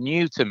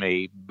new to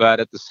me, but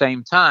at the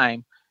same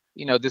time,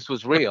 this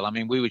was real. I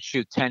mean, we would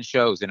shoot 10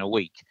 shows in a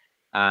week.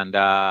 And,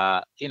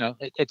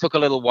 it took a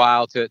little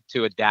while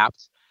to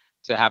adapt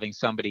to having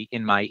somebody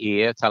in my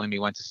ear telling me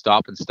when to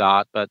stop and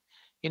start. But,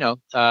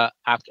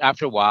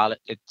 after a while,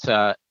 it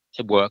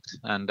worked.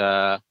 And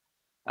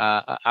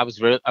I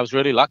was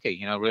really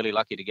lucky, really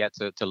lucky to get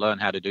to learn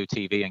how to do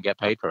TV and get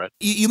paid for it.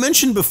 You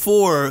mentioned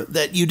before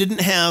that you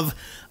didn't have,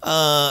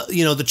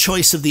 the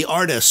choice of the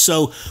artist.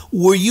 So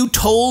were you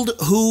told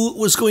who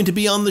was going to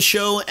be on the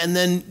show, and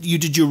then you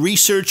did your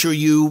research, or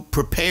you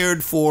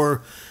prepared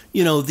for,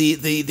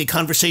 the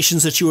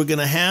conversations that you were going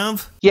to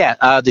have? Yeah,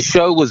 the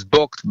show was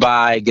booked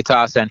by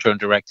Guitar Center and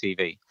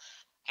DirecTV.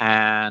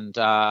 And,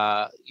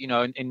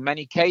 in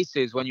many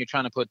cases, when you're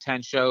trying to put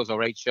 10 shows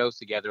or 8 shows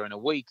together in a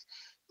week,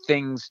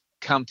 things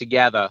come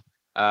together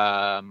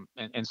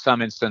in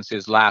some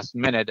instances last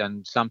minute,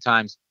 and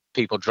sometimes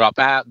people drop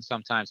out and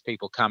sometimes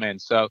people come in.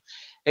 So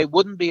it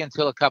wouldn't be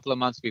until a couple of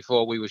months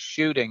before we were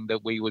shooting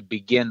that we would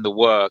begin the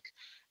work,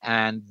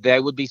 and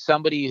there would be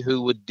somebody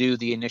who would do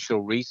the initial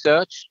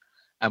research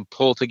and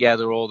pull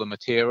together all the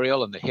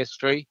material and the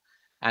history.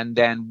 And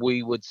then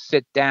we would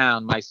sit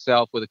down,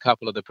 myself with a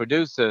couple of the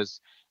producers,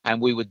 and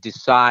we would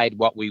decide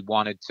what we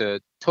wanted to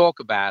talk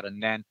about,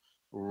 and then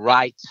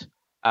write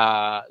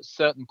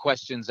certain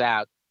questions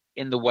out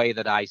in the way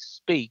that I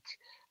speak.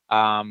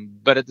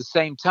 But at the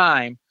same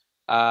time,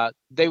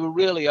 they were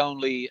really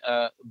only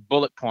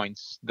bullet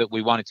points that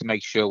we wanted to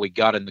make sure we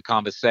got in the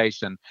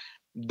conversation.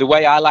 The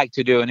way I like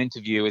to do an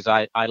interview is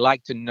I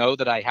like to know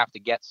that I have to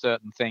get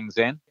certain things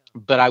in,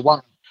 but I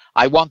want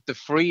the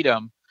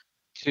freedom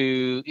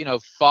to,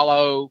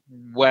 follow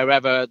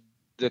wherever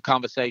the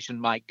conversation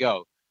might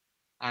go.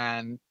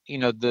 And,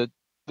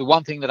 the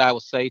one thing that I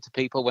will say to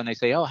people when they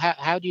say, "Oh,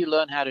 how do you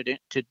learn how to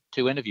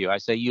interview?" I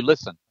say, you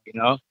listen.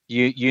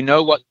 You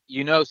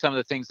know some of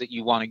the things that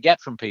you want to get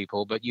from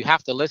people, but you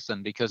have to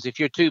listen, because if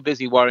you're too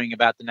busy worrying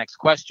about the next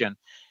question,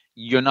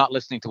 you're not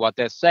listening to what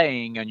they're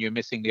saying, and you're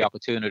missing the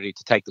opportunity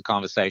to take the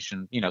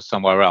conversation,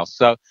 somewhere else.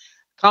 So,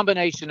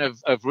 combination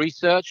of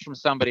research from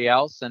somebody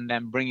else, and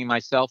then bringing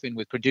myself in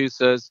with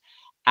producers,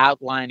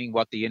 outlining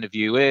what the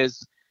interview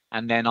is,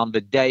 and then on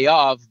the day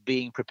of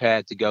being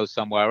prepared to go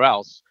somewhere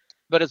else.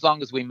 But as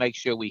long as we make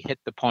sure we hit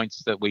the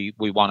points that we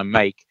want to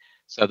make,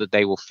 so that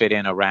they will fit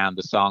in around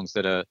the songs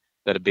that are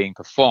being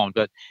performed.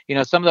 But,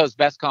 some of those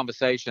best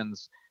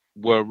conversations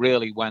were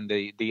really when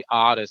the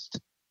artist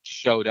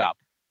showed up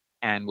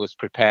and was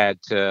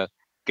prepared to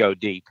go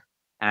deep.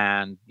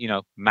 And,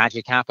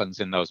 magic happens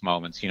in those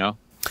moments,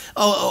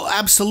 Oh,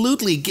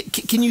 absolutely.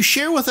 Can you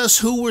share with us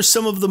who were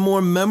some of the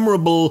more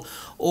memorable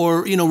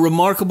or,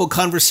 remarkable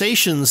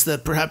conversations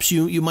that perhaps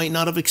you might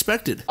not have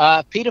expected?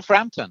 Peter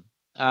Frampton,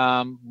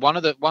 one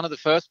of the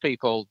first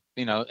people,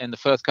 in the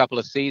first couple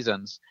of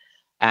seasons.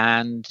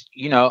 And,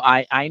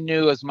 I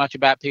knew as much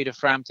about Peter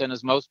Frampton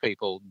as most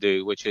people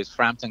do, which is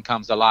Frampton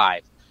Comes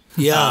Alive.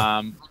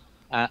 Yeah.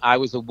 I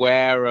was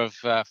aware of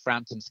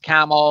Frampton's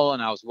Camel,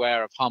 and I was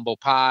aware of Humble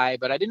Pie,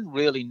 but I didn't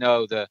really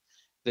know the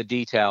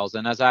details.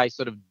 And as I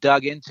sort of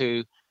dug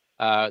into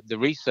the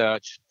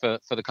research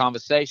for the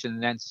conversation,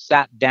 and then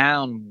sat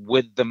down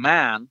with the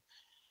man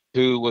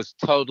who was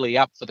totally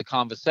up for the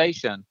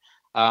conversation,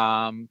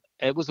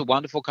 it was a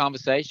wonderful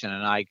conversation.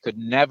 And I could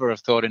never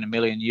have thought in a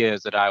million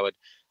years that I would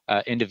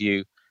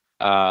interview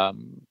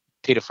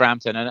Peter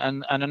Frampton.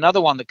 And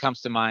another one that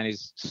comes to mind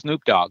is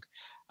Snoop Dogg.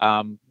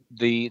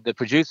 The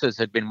producers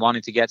had been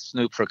wanting to get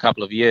Snoop for a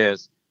couple of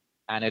years,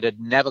 and it had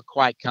never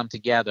quite come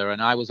together.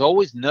 And I was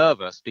always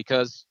nervous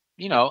because,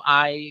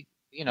 I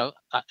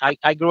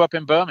grew up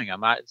in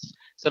Birmingham.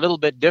 It's a little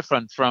bit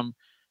different from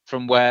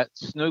where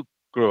Snoop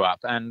grew up,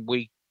 and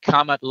we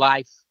come at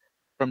life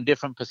from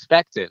different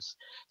perspectives.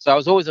 So I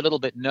was always a little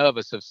bit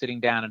nervous of sitting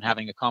down and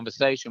having a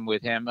conversation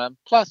with him.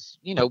 Plus,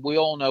 we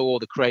all know all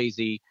the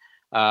crazy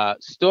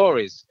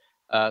stories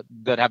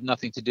that have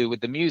nothing to do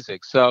with the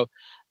music. So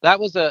that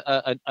was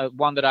a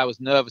one that I was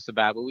nervous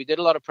about, but we did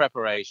a lot of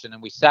preparation,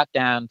 and we sat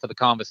down for the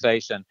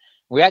conversation.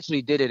 We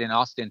actually did it in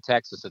Austin,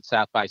 Texas at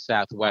South by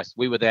Southwest.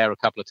 We were there a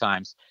couple of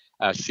times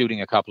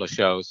shooting a couple of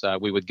shows.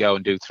 We would go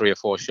and do 3 or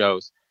 4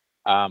 shows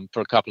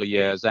for a couple of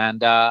years.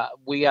 And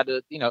we had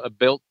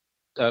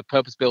a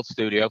purpose-built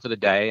studio for the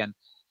day. And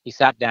he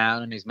sat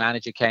down, and his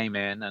manager came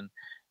in. And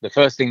the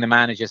first thing the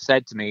manager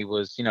said to me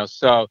was,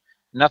 so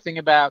nothing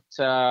about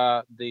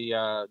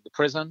the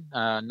prison,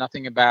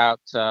 nothing about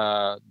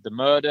the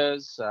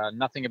murders,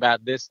 nothing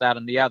about this, that,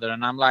 and the other.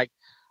 And I'm like,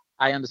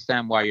 I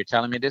understand why you're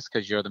telling me this,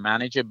 because you're the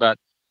manager. But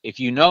if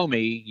you know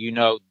me,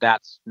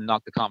 that's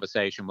not the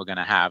conversation we're going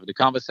to have. The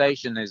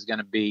conversation is going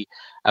to be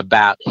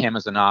about him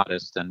as an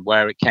artist and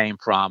where it came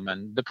from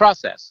and the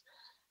process.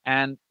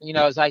 And,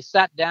 as I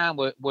sat down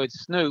with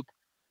Snoop,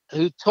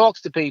 who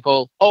talks to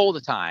people all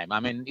the time.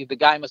 I mean, the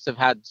guy must have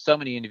had so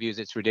many interviews,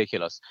 it's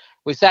ridiculous.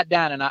 We sat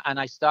down, and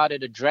I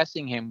started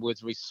addressing him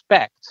with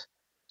respect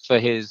for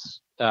his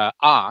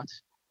art.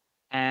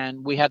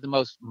 And we had the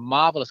most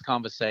marvelous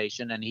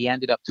conversation, and he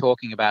ended up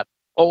talking about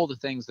all the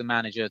things the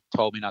manager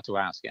told me not to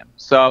ask him.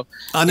 So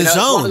on his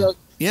own.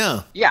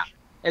 Yeah.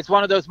 It's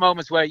one of those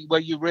moments where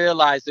you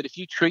realize that if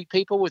you treat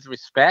people with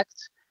respect,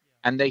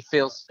 and they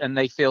feel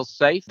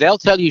safe. They'll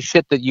tell you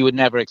shit that you would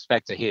never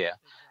expect to hear.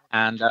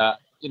 And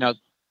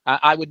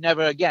I would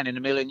never again in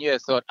a million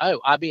years thought, oh,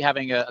 I'd be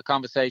having a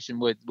conversation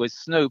with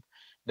Snoop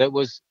that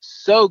was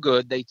so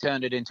good they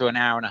turned it into an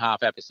hour and a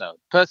half episode.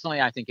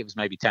 Personally, I think it was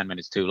maybe 10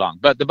 minutes too long.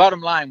 But the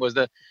bottom line was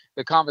the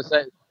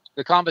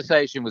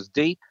conversation was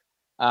deep.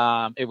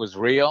 It was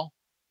real.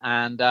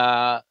 And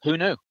who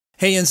knew?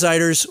 Hey,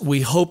 Insiders,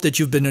 we hope that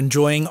you've been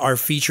enjoying our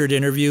featured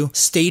interview.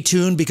 Stay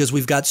tuned because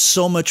we've got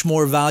so much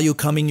more value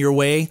coming your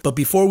way. But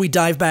before we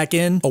dive back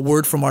in, a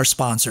word from our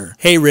sponsor.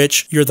 Hey,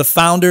 Ritch, you're the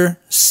founder,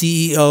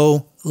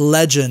 CEO,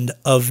 legend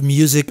of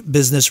Music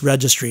Business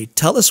Registry.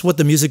 Tell us what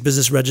the Music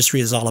Business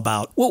Registry is all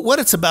about. Well, what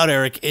it's about,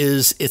 Eric,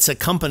 is it's a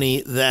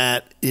company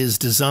that is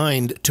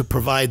designed to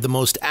provide the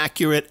most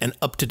accurate and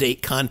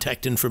up-to-date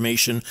contact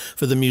information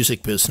for the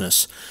music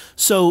business.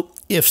 So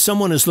if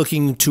someone is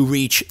looking to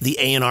reach the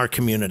A&R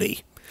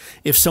community,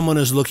 if someone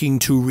is looking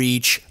to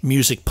reach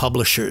music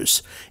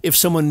publishers, if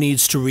someone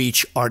needs to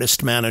reach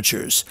artist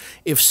managers,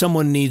 if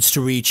someone needs to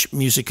reach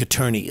music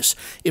attorneys,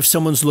 if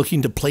someone's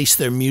looking to place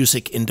their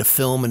music into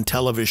film and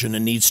television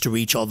and needs to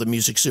reach all the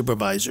music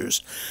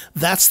supervisors,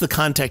 that's the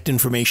contact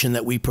information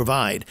that we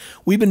provide.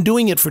 We've been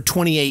doing it for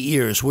 28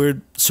 years.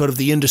 We're sort of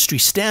the industry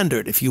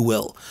standard, if you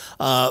will,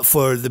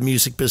 for the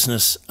music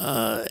business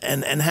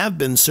and have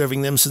been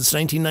serving them since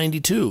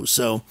 1992.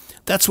 So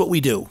that's what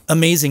we do.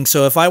 Amazing.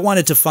 So if I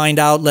wanted to find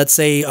out, let's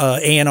say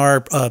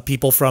A&R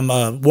people from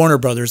Warner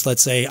Brothers,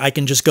 let's say, I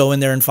can just go in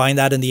there and find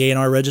that in the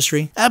A&R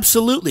registry?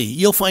 Absolutely.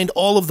 You'll find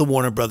all of the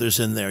Warner Brothers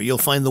in there. You'll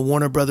find the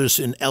Warner Brothers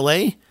in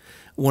LA,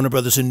 Warner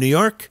Brothers in New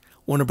York,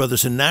 Warner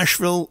Brothers in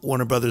Nashville,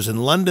 Warner Brothers in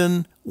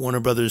London,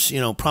 Warner Brothers,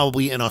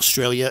 probably in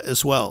Australia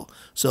as well.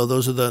 So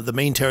those are the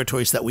main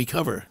territories that we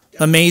cover.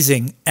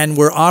 Amazing. And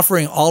we're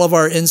offering all of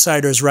our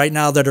insiders right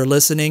now that are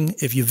listening,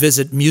 if you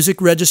visit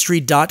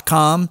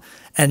musicregistry.com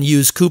and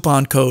use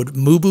coupon code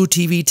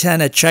MUBUTV10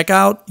 at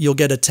checkout, you'll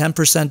get a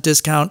 10%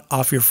 discount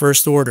off your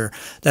first order.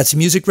 That's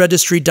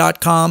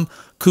musicregistry.com,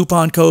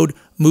 coupon code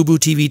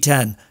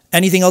MUBUTV10.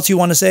 Anything else you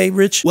want to say,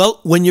 Ritch? Well,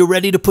 when you're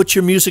ready to put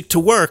your music to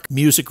work,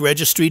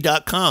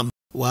 musicregistry.com.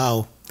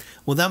 Wow.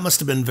 Well, that must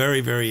have been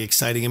very, very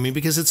exciting. I mean,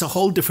 because it's a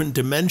whole different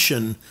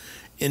dimension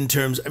in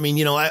terms,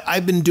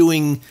 I've been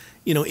doing,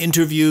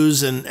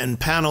 interviews and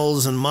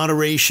panels and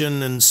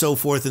moderation and so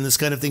forth and this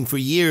kind of thing for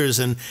years.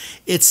 And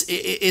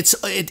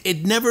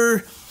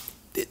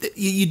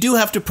you do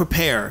have to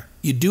prepare.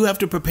 You do have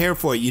to prepare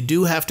for it. You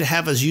do have to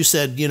have, as you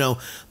said,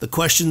 the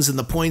questions and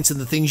the points and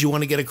the things you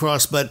want to get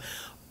across. But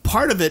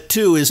part of it,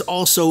 too, is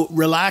also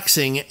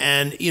relaxing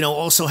and,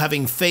 also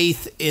having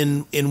faith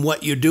in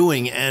what you're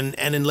doing and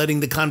in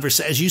letting the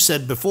conversation, as you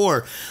said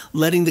before,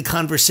 letting the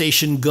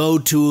conversation go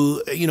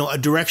to, a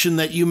direction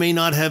that you may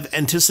not have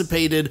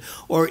anticipated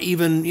or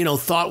even,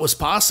 thought was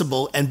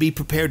possible and be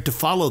prepared to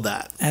follow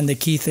that. And the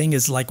key thing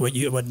is like what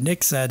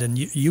Nic said and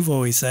you've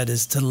always said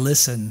is to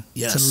listen.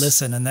 Yes. To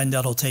listen, and then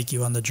that'll take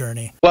you on the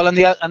journey. Well, and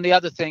the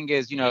other thing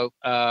is,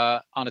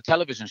 on a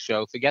television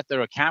show, forget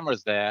there are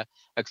cameras there,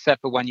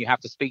 except for when you have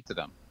to speak to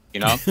them,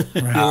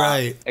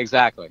 Right.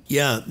 Exactly.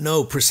 Yeah,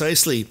 no,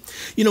 precisely.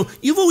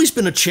 You've always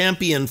been a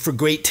champion for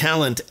great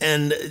talent,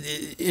 and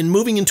in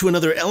moving into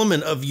another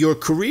element of your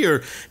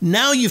career,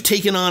 now you've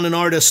taken on an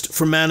artist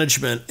for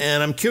management,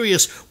 and I'm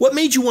curious, what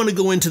made you want to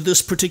go into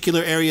this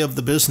particular area of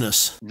the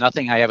business?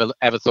 Nothing I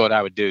ever thought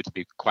I would do, to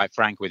be quite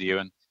frank with you,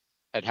 and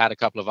had a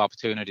couple of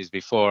opportunities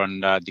before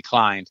and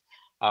declined.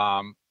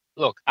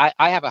 Look,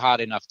 I have a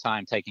hard enough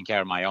time taking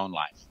care of my own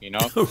life,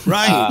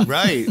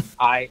 Right.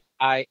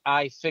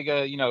 I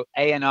figure,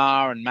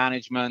 A&R and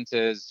management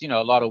is, a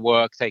lot of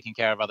work taking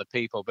care of other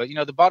people. But,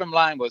 the bottom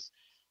line was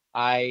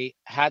I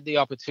had the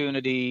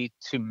opportunity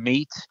to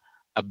meet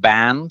a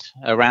band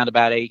around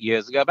about 8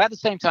 years ago, about the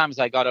same time as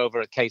I got over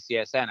at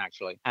KCSN,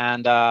 actually.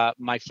 And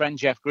my friend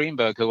Jeff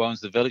Greenberg, who owns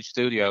the Village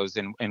Studios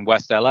in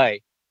West LA,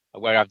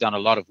 where I've done a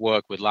lot of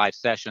work with live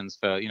sessions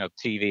for,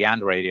 TV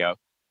and radio,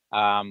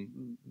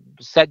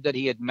 said that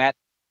he had met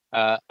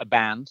a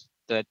band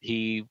that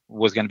he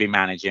was going to be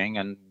managing,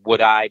 and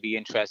would I be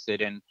interested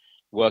in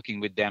working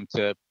with them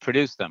to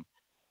produce them.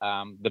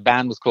 The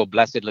band was called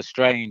Blessed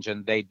Lestrange,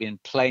 and they'd been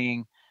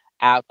playing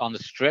out on the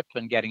Strip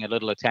and getting a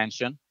little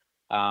attention.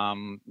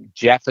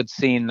 Jeff had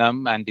seen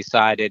them and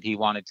decided he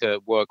wanted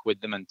to work with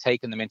them and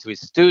taken them into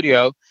his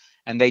studio,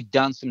 and they'd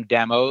done some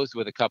demos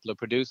with a couple of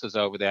producers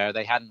over there.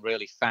 They hadn't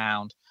really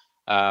found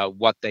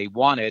what they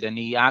wanted, and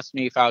he asked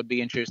me if I would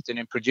be interested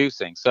in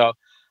producing. So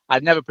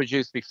I've never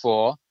produced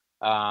before,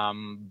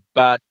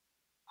 but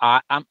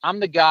I'm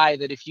the guy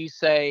that if you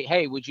say,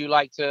 hey, would you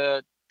like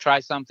to try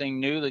something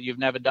new that you've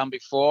never done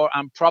before,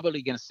 I'm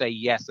probably going to say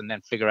yes and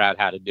then figure out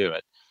how to do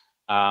it.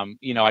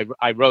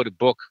 I wrote a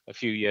book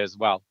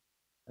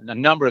a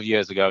number of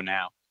years ago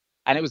now,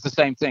 and it was the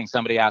same thing.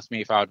 Somebody asked me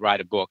if I would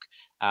write a book,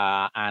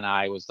 and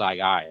I was like,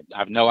 I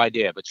have no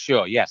idea, but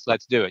sure, yes,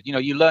 let's do it.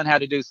 You learn how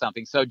to do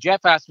something. So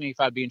Jeff asked me if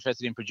I'd be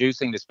interested in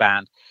producing this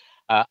band.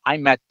 I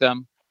met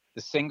them.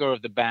 The singer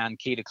of the band,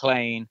 Keita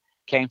Klein,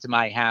 came to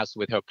my house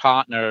with her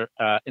partner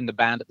in the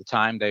band at the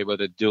time. They were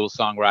the dual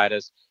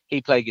songwriters.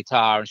 He played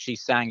guitar and she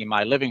sang in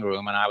my living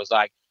room. And I was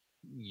like,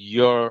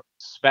 you're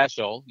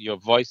special. Your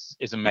voice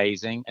is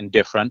amazing and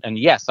different. And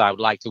yes, I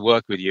would like to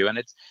work with you. And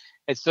it's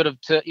sort of,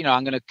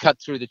 I'm going to cut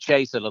through the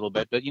chase a little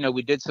bit. But,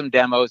 we did some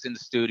demos in the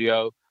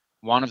studio.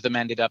 One of them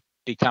ended up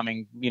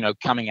becoming,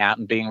 coming out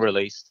and being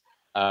released.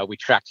 We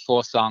tracked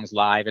 4 songs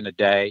live in a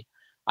day.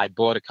 I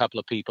brought a couple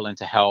of people in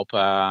to help.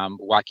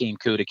 Joaquin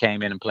Kuda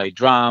came in and played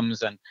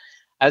drums. And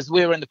as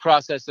we were in the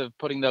process of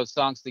putting those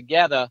songs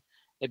together,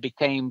 it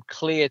became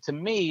clear to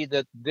me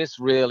that this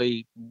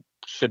really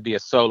should be a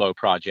solo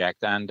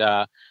project. And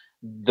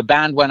the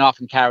band went off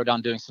and carried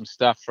on doing some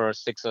stuff for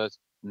 6 or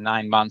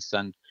 9 months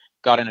and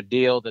got in a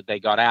deal that they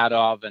got out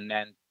of, and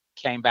then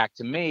came back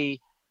to me.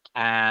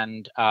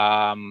 And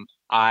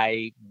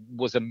I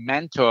was a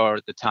mentor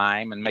at the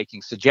time and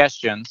making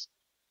suggestions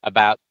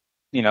about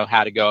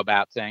how to go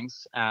about things.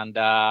 And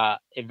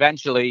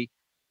eventually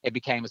it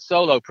became a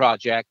solo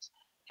project.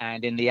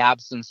 And in the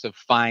absence of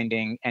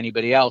finding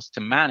anybody else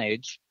to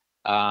manage,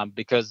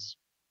 because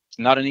it's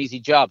not an easy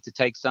job to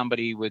take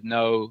somebody with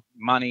no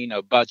money,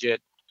 no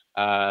budget,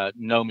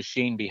 no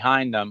machine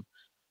behind them,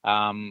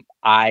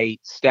 I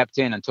stepped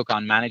in and took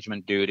on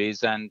management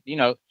duties. And,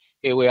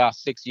 here we are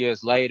 6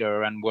 years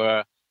later and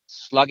we're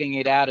slugging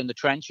it out in the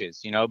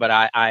trenches, but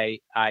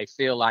I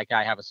feel like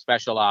I have a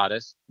special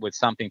artist with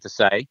something to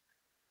say.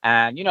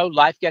 And,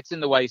 life gets in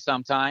the way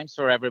sometimes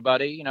for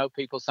everybody.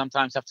 People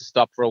sometimes have to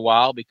stop for a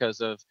while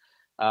because of,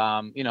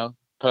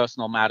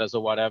 personal matters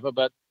or whatever.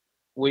 But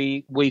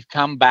we've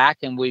come back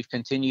and we've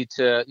continued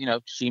to,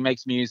 she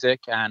makes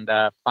music and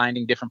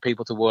finding different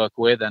people to work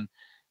with. And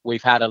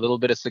we've had a little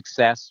bit of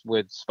success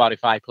with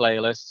Spotify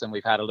playlists, and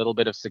we've had a little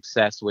bit of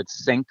success with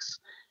syncs,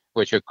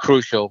 which are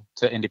crucial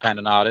to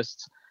independent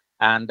artists.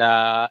 And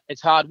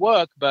it's hard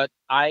work, but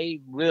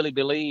I really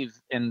believe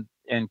in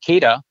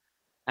Kita,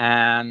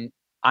 and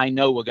I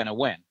know we're going to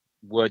win.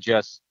 We're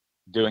just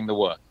doing the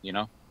work,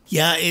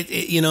 Yeah,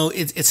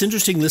 it's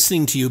interesting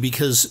listening to you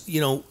because,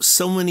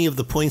 so many of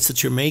the points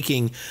that you're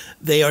making,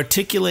 they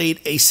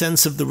articulate a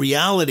sense of the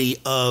reality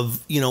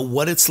of,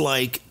 what it's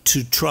like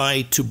to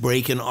try to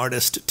break an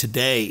artist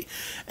today.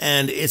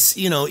 And it's,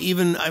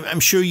 even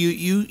I'm sure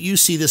you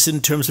see this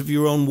in terms of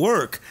your own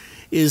work,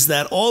 is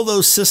that all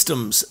those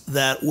systems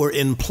that were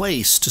in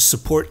place to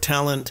support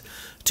talent,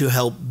 to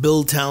help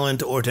build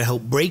talent, or to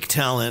help break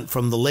talent,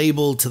 from the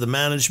label to the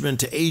management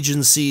to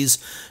agencies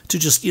to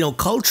just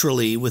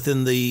culturally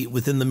within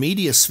the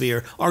media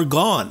sphere, are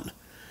gone.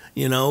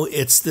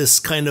 It's this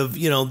kind of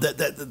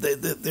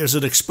there's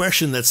an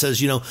expression that says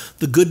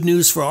the good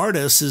news for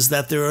artists is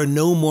that there are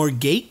no more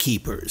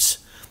gatekeepers.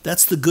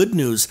 That's the good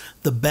news.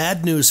 The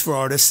bad news for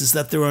artists is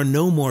that there are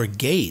no more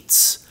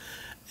gates.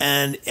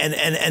 And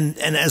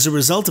as a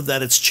result of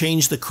that, it's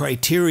changed the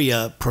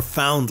criteria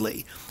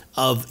profoundly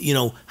of,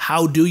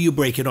 how do you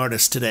break an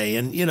artist today?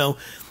 And,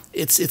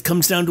 it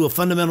comes down to a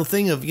fundamental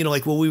thing of,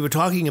 like what we were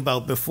talking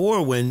about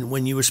before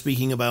when you were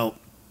speaking about,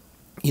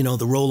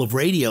 the role of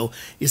radio,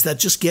 is that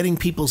just getting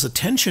people's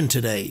attention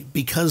today,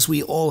 because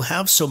we all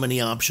have so many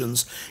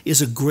options,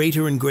 is a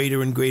greater and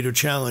greater and greater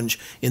challenge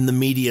in the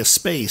media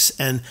space.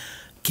 And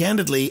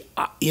candidly,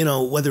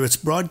 whether it's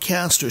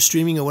broadcast or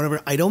streaming or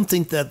whatever, I don't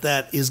think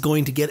that is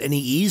going to get any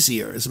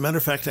easier. As a matter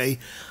of fact,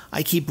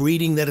 I keep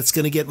reading that it's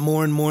going to get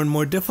more and more and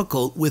more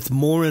difficult, with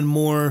more and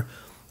more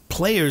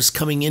players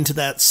coming into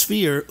that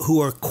sphere who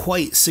are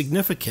quite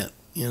significant,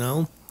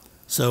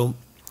 So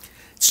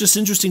it's just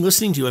interesting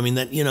listening to you. I mean,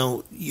 that,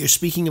 you're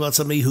speaking about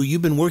somebody who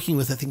you've been working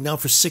with, I think, now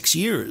for 6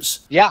 years.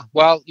 Yeah,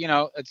 well,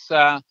 it's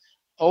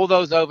all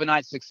those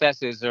overnight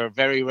successes are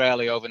very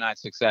rarely overnight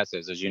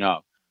successes, as you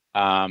know.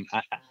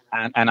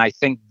 And I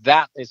think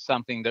that is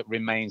something that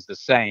remains the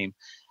same.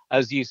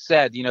 As you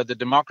said, the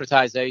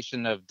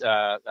democratization of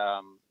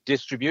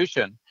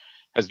distribution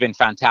has been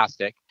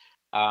fantastic.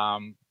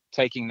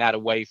 Taking that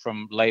away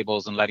from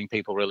labels and letting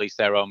people release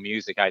their own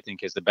music, I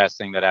think, is the best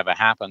thing that ever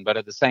happened. But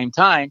at the same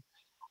time,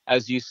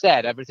 as you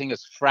said, everything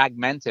is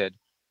fragmented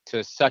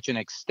to such an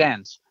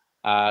extent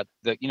that,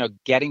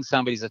 getting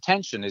somebody's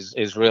attention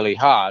is really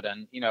hard.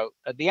 And,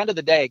 at the end of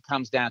the day, it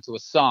comes down to a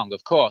song,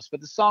 of course,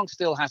 but the song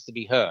still has to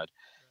be heard.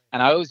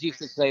 And I always used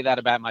to say that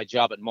about my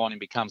job at Morning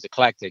Becomes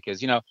Eclectic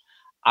is,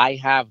 I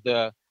have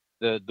the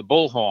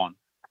bullhorn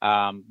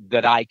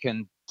that I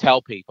can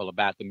tell people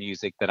about the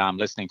music that I'm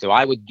listening to.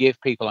 I would give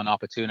people an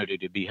opportunity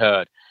to be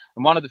heard.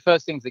 And one of the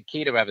first things that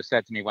Kita ever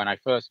said to me when I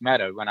first met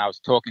her, when I was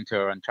talking to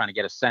her and trying to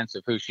get a sense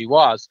of who she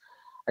was,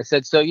 I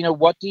said, so,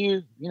 what do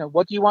you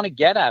want to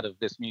get out of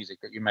this music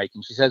that you're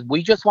making? She says,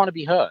 we just want to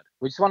be heard.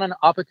 We just want an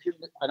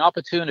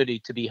opportunity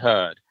to be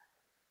heard.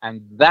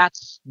 And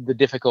that's the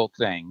difficult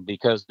thing,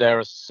 because there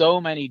are so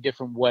many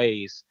different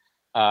ways.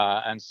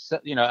 And, so,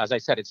 as I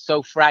said, it's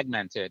so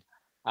fragmented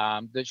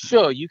that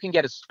sure, you can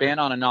get a spin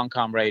on a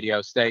non-com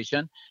radio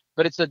station,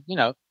 but it's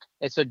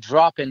a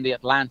drop in the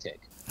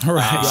Atlantic.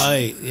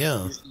 Right.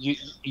 Yeah.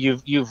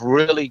 You've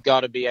really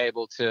got to be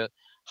able to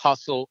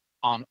hustle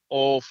on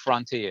all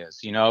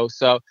frontiers,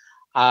 So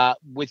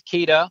With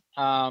Kita,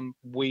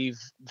 we've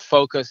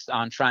focused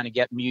on trying to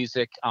get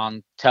music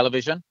on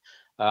television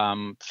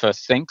for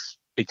Syncs,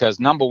 because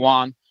number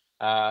one,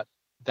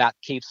 that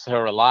keeps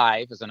her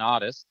alive as an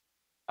artist.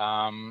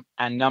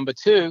 And number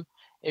two,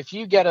 if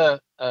you get a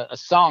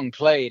song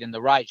played in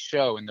the right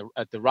show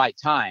at the right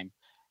time,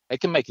 it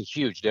can make a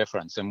huge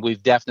difference. And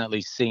we've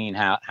definitely seen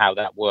how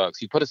that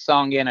works. You put a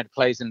song in, it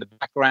plays in the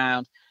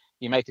background,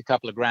 you make a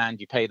couple of grand,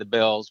 you pay the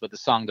bills, but the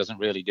song doesn't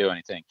really do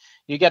anything.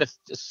 You get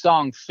a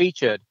song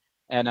featured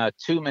in a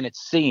 2-minute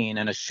scene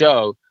in a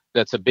show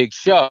that's a big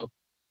show,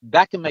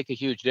 that can make a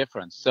huge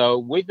difference. So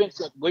we've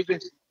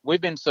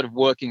been sort of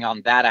working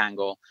on that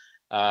angle,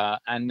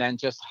 and then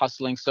just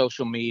hustling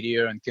social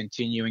media and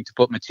continuing to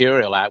put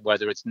material out,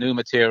 whether it's new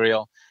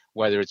material,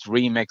 whether it's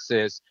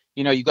remixes.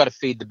 You got to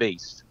feed the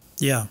beast.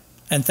 Yeah.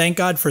 And thank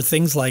God for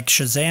things like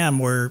Shazam,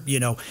 where,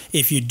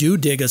 if you do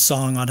dig a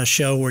song on a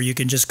show, where you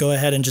can just go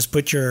ahead and just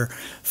put your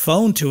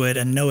phone to it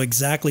and know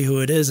exactly who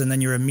it is, and then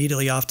you're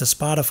immediately off to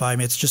Spotify. I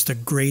mean, it's just a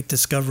great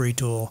discovery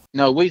tool.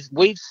 No,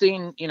 we've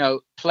seen,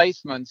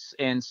 placements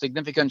in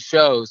significant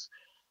shows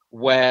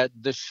where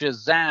the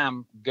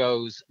Shazam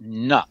goes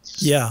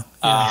nuts. Yeah.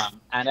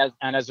 And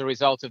as a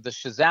result of the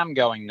Shazam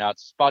going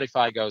nuts,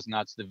 Spotify goes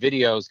nuts, the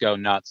videos go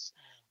nuts,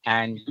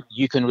 and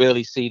you can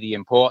really see the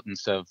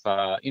importance of,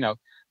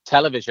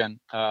 television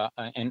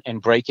in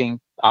breaking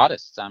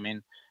artists. I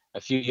mean, a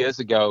few years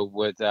ago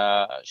with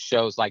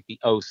shows like the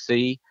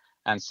OC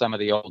and some of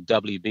the old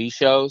WB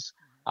shows,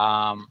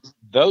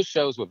 those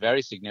shows were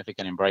very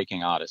significant in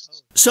breaking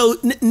artists. So,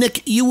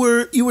 Nic, you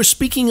were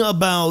speaking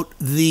about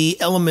the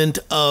element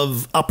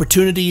of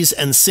opportunities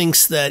and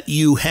syncs that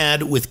you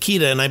had with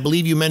Kita, and I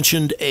believe you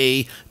mentioned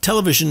a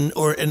television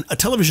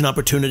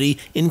opportunity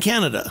in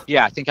Canada.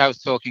 Yeah, I think I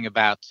was talking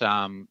about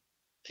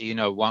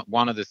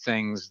one of the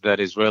things that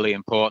is really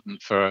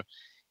important for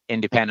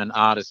independent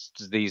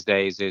artists these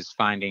days is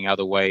finding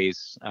other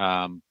ways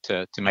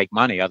to make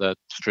money, other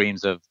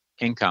streams of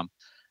income.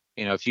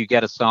 If you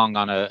get a song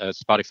on a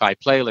Spotify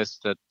playlist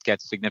that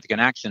gets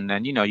significant action,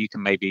 then, you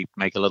can maybe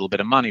make a little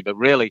bit of money. But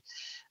really,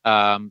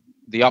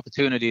 the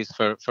opportunities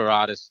for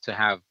artists to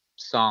have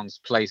songs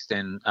placed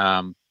in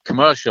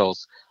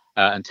commercials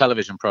and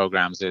television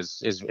programs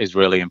is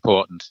really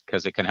important,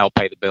 because it can help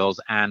pay the bills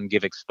and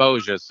give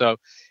exposure. So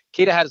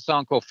Kita had a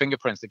song called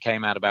Fingerprints that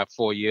came out about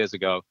 4 years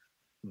ago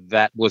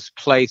that was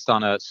placed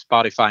on a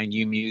Spotify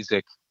new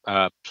music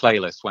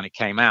playlist when it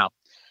came out.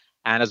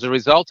 And as a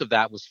result of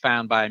that, was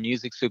found by a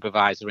music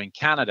supervisor in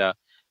Canada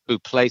who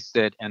placed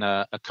it in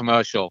a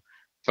commercial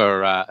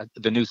for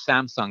the new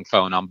Samsung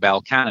phone on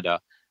Bell Canada,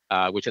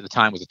 which at the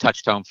time was a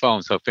touch-tone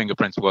phone, so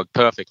Fingerprints worked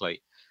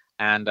perfectly.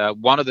 And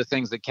one of the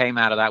things that came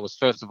out of that was,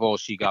 first of all,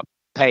 she got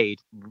paid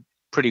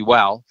pretty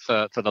well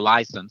for the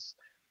license.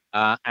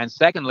 And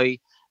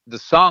secondly, the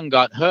song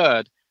got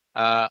heard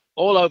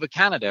all over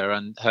Canada,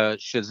 and her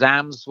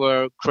Shazams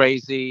were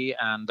crazy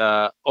and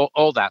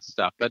all that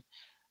stuff. But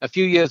a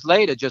few years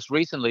later, just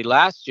recently,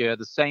 last year,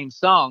 the same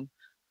song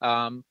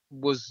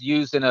was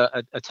used in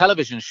a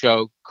television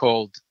show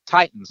called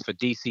Titans for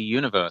DC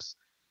Universe.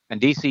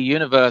 And DC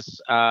Universe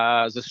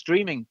is a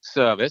streaming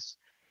service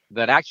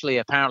that actually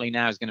apparently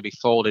now is going to be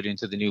folded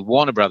into the new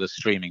Warner Brothers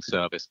streaming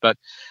service. But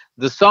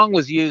the song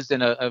was used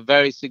in a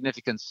very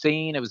significant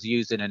scene. It was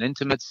used in an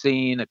intimate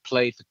scene. It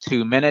played for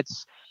 2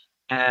 minutes.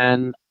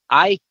 And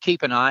I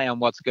keep an eye on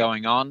what's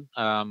going on,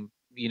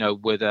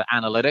 with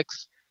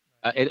analytics.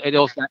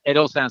 It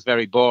all sounds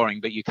very boring,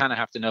 but you kind of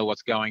have to know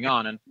what's going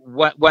on. And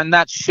when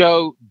that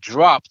show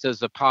dropped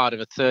as a part of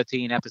a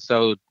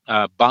 13-episode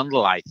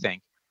bundle, I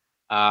think,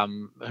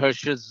 her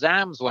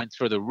Shazams went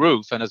through the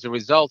roof. And as a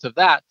result of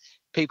that,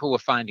 people were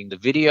finding the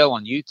video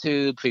on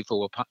YouTube.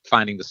 People were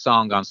finding the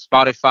song on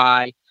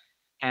Spotify.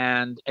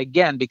 And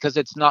again, because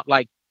it's not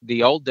like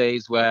the old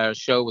days where a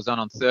show was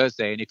on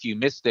Thursday, and if you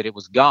missed it, it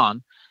was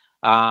gone.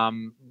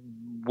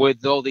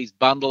 With all these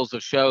bundles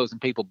of shows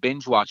and people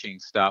binge watching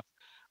stuff,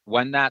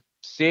 when that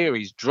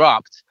series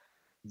dropped,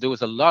 there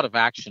was a lot of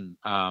action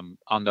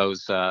on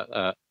those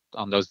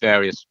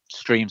various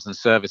streams and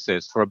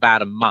services for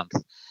about a month.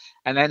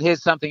 And then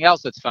here's something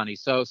else that's funny.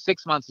 So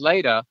 6 months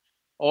later,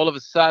 all of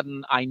a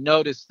sudden, I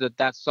noticed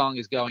that song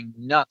is going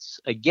nuts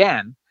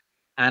again.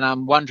 And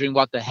I'm wondering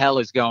what the hell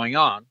is going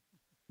on,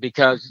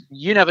 because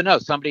you never know.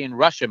 Somebody in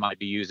Russia might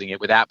be using it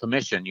without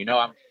permission.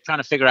 I'm trying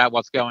to figure out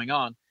what's going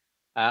on.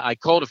 I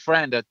called a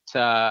friend at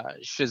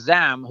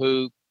Shazam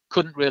who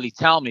couldn't really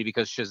tell me,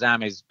 because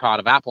Shazam is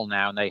part of Apple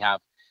now and they have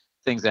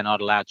things they're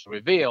not allowed to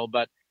reveal.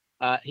 But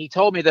he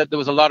told me that there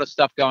was a lot of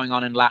stuff going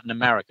on in Latin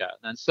America.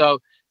 And so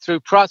through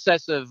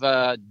process of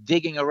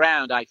digging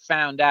around, I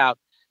found out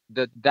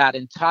that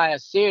entire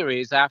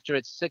series, after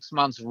its 6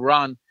 months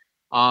run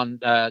on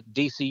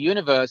DC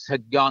Universe,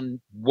 had gone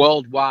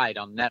worldwide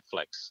on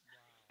Netflix.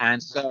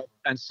 And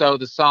so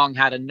the song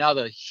had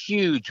another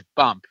huge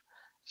bump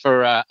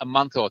for a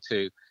month or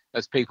two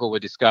as people were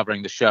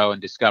discovering the show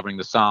and discovering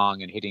the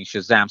song and hitting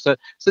Shazam. So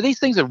these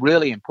things are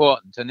really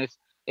important. And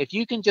if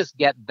you can just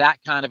get that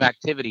kind of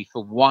activity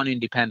for one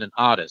independent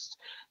artist,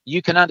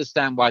 you can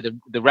understand why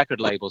the record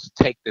labels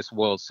take this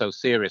world so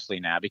seriously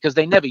now, because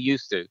they never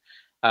used to.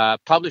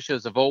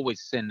 Publishers have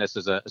always seen this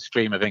as a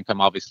stream of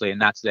income, obviously,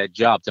 and that's their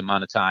job, to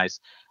monetize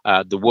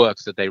the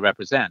works that they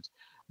represent.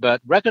 But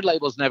record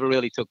labels never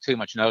really took too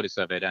much notice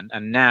of it,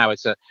 and now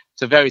it's a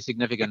very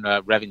significant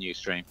revenue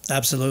stream.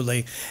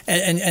 Absolutely.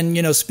 And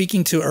you know,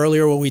 speaking to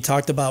earlier what we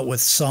talked about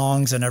with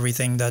songs and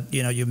everything that,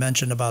 you know, you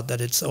mentioned about that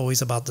it's always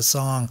about the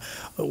song.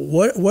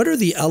 What are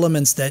the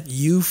elements that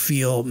you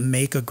feel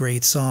make a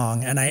great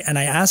song? And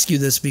I ask you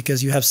this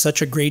because you have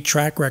such a great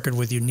track record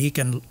with unique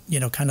and, you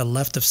know, kind of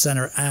left of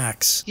center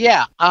acts.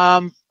 Yeah.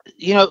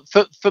 You know,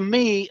 for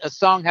me, a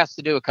song has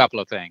to do a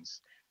couple of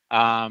things.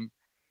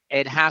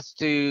 It has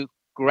to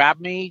grab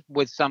me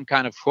with some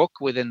kind of hook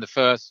within the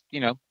first,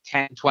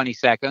 10, 20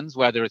 seconds,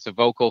 whether it's a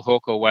vocal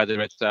hook or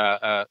whether it's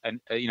a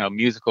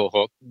musical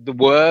hook. The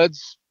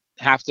words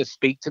have to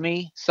speak to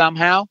me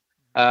somehow,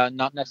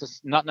 not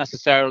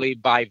necessarily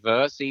by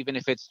verse, even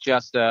if it's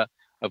just a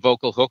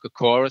vocal hook, a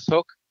chorus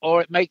hook,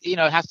 or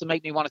it has to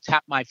make me want to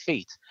tap my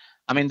feet.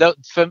 I mean,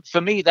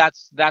 for me,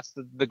 that's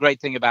the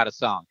great thing about a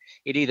song.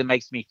 It either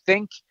makes me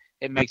think,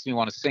 it makes me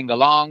want to sing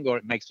along, or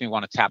it makes me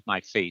want to tap my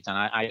feet. And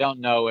I don't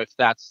know if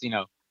that's,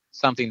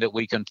 something that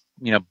we can,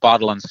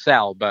 bottle and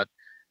sell, but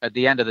at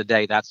the end of the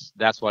day, that's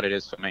what it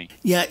is for me.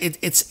 Yeah,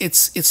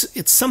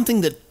 it's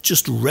something that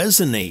just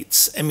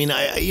resonates. I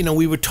mean,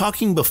 we were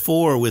talking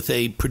before with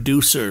a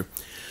producer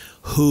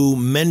who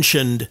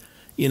mentioned,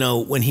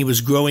 when he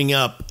was growing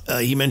up,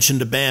 he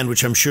mentioned a band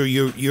which I'm sure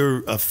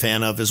you're a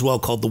fan of as well,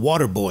 called the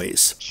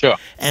Waterboys. Sure.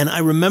 And I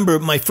remember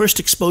my first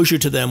exposure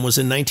to them was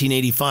in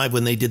 1985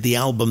 when they did the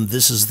album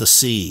This Is the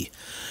Sea.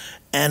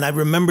 And I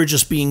remember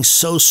just being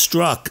so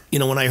struck,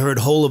 when I heard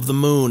Whole of the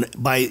Moon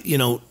by,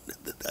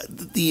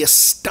 the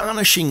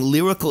astonishing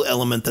lyrical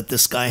element that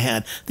this guy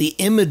had, the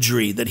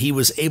imagery that he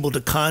was able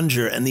to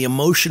conjure, and the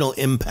emotional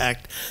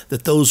impact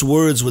that those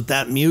words with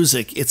that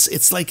music,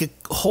 it's like a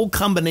whole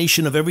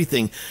combination of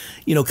everything,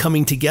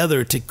 coming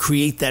together to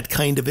create that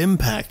kind of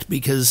impact.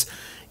 Because,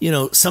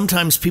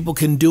 sometimes people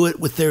can do it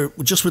with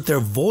their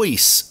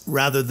voice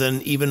rather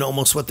than even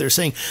almost what they're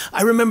saying.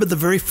 I remember the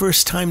very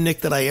first time,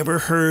 Nick, that I ever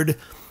heard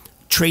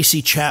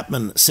Tracy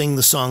Chapman sing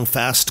the song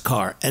Fast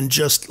Car, and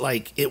just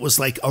like, it was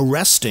like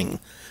arresting,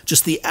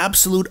 just the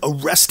absolute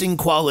arresting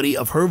quality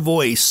of her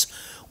voice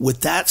with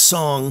that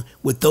song,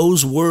 with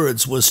those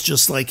words, was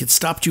just like, it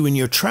stopped you in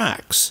your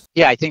tracks.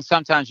 Yeah, I think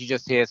sometimes you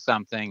just hear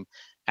something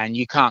and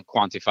you can't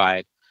quantify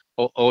it.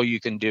 All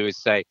you can do is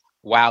say,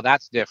 wow,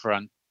 that's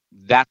different.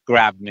 That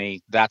grabbed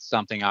me. That's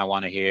something I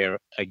want to hear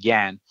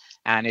again.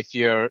 And if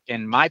you're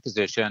in my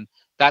position,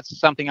 that's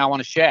something I want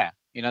to share.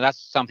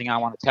 That's something I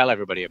want to tell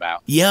everybody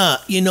about. Yeah.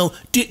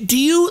 Do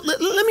you,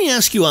 let me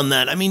ask you on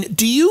that. I mean,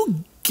 do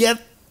you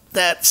get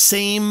that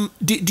same,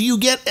 do you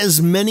get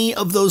as many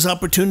of those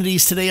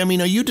opportunities today? I mean,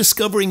 are you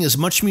discovering as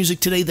much music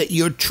today that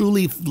you're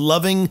truly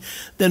loving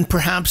than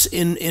perhaps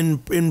in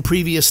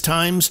previous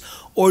times?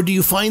 Or do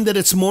you find that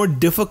it's more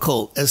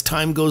difficult as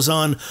time goes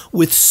on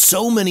with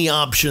so many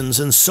options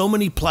and so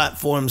many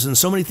platforms and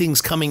so many things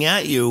coming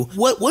at you?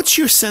 What's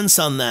your sense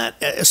on that?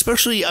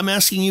 Especially, I'm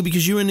asking you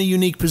because you're in a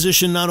unique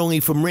position, not only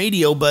from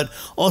radio, but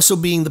also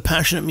being the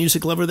passionate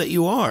music lover that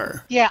you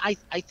are. Yeah,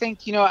 I think,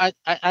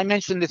 I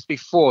mentioned this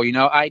before,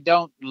 I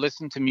don't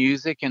listen to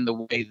music in the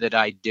way that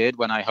I did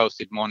when I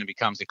hosted Morning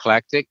Becomes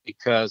Eclectic,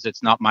 because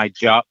it's not my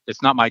job.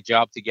 It's not my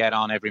job to get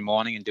on every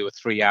morning and do a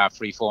 3-hour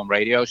freeform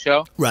radio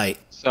show. Right.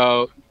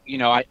 So,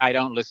 I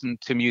don't listen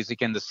to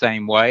music in the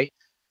same way.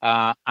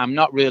 I'm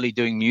not really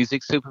doing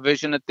music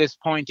supervision at this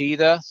point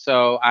either.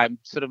 So I'm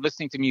sort of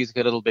listening to music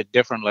a little bit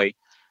differently.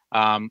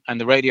 And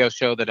the radio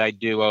show that I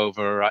do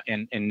over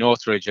in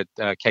Northridge at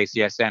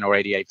KCSN or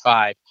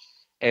 88.5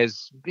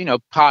 is,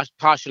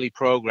 partially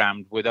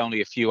programmed with only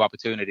a few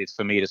opportunities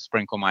for me to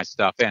sprinkle my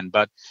stuff in.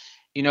 But,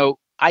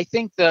 I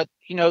think that,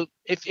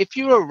 if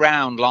you're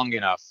around long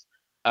enough,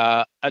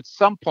 at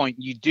some point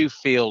you do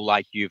feel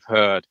like you've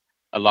heard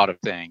a lot of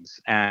things,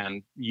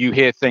 and you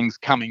hear things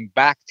coming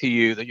back to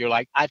you that you're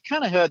like, I've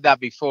kind of heard that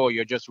before.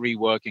 You're just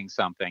reworking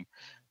something.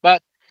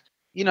 But,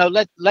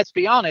 let's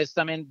be honest.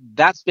 I mean,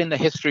 that's been the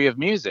history of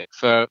music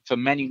for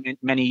many,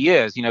 many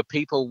years.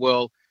 People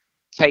will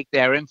take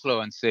their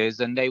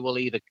influences and they will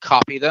either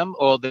copy them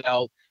or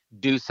they'll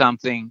do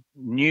something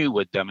new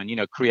with them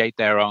and, create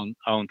their own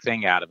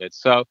thing out of it.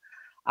 So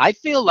I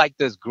feel like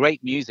there's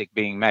great music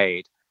being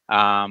made.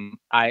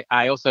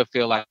 I also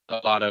feel like a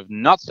lot of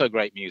not so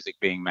great music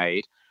being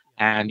made,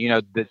 and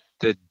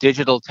the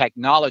digital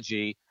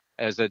technology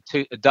is a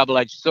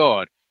double-edged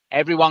sword.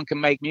 Everyone can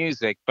make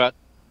music, but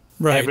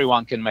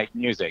everyone can make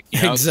music.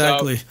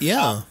 Exactly. So,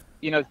 yeah.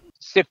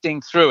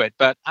 Sifting through it,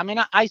 but I mean,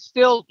 I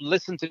still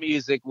listen to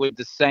music with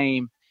the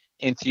same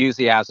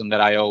enthusiasm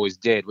that I always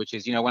did, which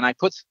is, when I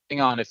put something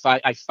on, if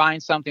I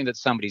find something that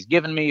somebody's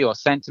given me or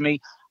sent to me,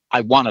 I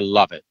want to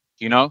love it.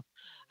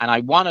 And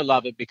I want to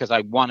love it because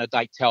I want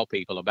to tell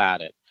people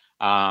about it.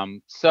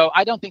 So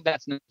I don't think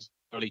that's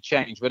necessarily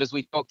changed. But as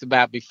we talked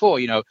about before,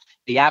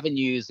 the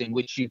avenues in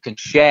which you can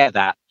share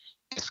that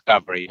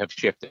discovery have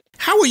shifted.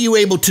 How were you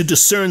able to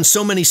discern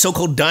so many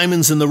so-called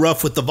diamonds in the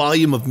rough with the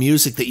volume of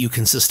music that you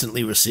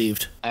consistently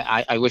received?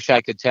 I wish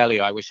I could tell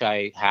you. I wish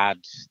I had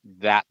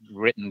that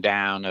written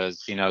down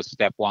as,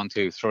 step 1,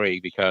 2, 3,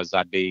 because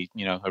I'd be,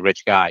 a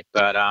rich guy.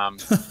 But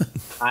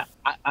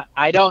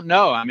I don't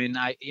know. I mean,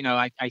 I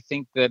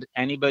think that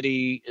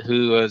anybody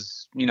who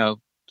has,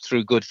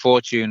 through good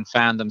fortune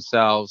found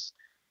themselves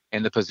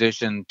in the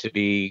position to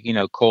be,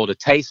 called a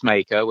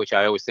tastemaker, which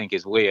I always think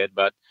is weird,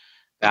 but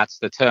that's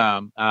the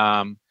term,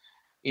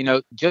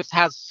 just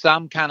has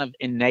some kind of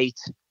innate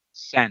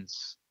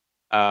sense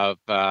of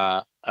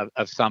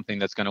something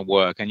that's going to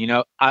work.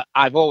 And,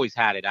 I've always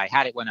had it. I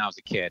had it when I was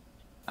a kid.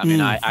 I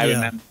mean,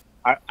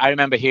 I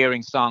remember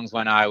hearing songs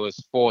when I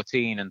was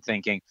 14 and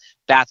thinking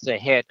that's a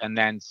hit. And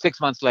then 6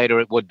 months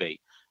later, it would be.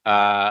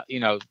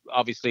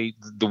 Obviously,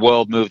 the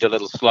world moved a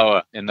little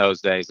slower in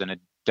those days than it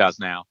does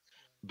now.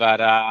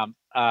 But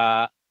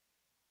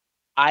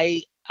I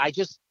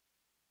just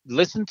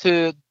listen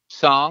to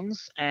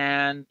songs,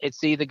 and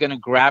it's either going to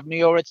grab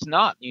me or it's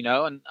not.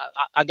 And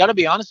I got to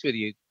be honest with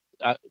you,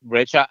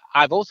 Rich.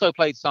 I've also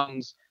played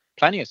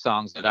plenty of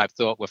songs that I've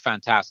thought were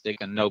fantastic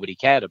and nobody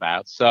cared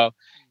about. So,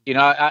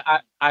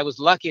 I was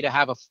lucky to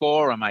have a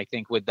forum, I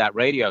think, with that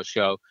radio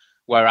show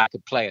where I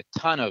could play a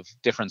ton of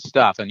different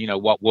stuff, and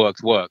what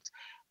worked.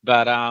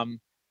 But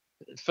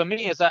for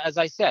me, as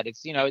I said,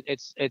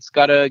 it's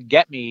got to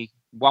get me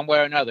one way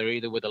or another,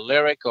 either with a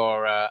lyric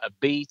or a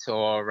beat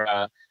or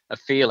a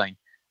feeling.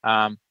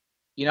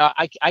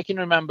 I can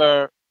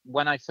remember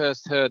when I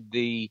first heard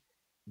the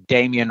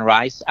Damien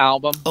Rice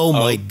album. Oh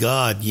my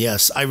God,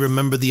 yes. I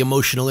remember the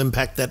emotional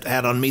impact that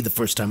had on me the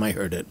first time I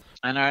heard it.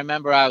 And I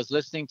remember I was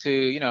listening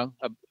to,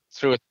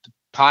 through a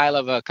pile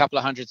of a couple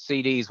of hundred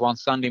CDs one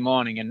Sunday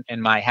morning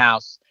in my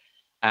house.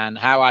 And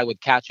how I would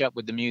catch up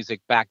with the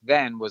music back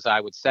then was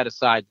I would set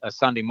aside a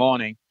Sunday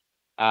morning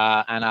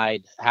and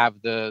I'd have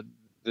the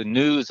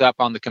news up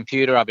on the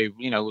computer. I'll be,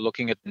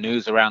 looking at the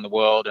news around the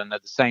world. And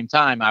at the same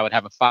time, I would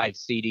have a 5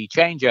 CD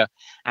changer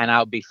and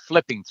I'll be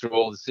flipping through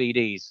all the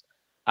CDs.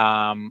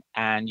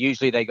 And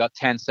usually they got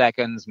 10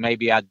 seconds.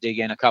 Maybe I'd dig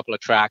in a couple of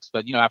tracks.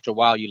 But, after a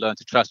while, you learn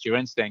to trust your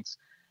instincts.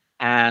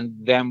 And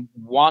then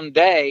one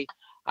day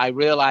I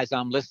realized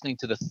I'm listening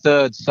to the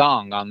 3rd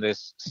song on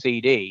this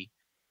CD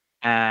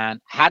and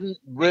hadn't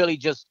really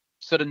just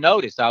sort of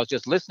noticed. I was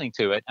just listening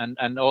to it.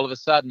 And all of a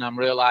sudden I'm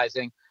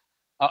realizing,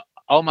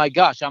 oh my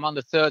gosh, I'm on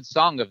the 3rd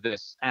song of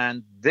this,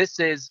 and this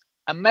is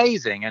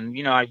amazing. And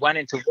I went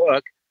into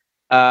work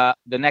the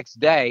next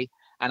day,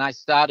 and I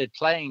started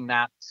playing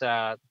that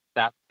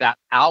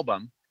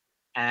album,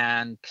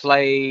 and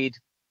played,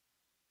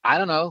 I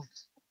don't know,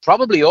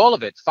 probably all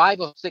of it, 5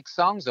 or 6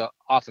 songs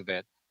off of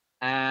it,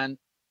 and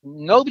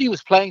nobody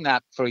was playing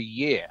that for a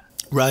year.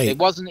 Right. It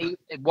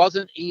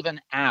wasn't even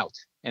out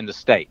in the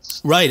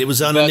States. Right. It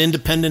was on an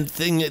independent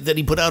thing that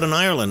he put out in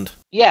Ireland.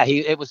 Yeah,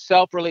 it was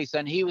self-released,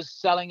 and he was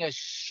selling a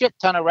shit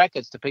ton of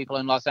records to people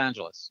in Los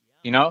Angeles,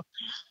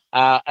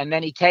 and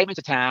then he came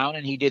into town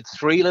and he did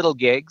 3 little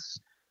gigs,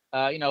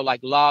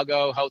 like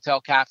Largo, Hotel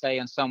Cafe,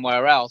 and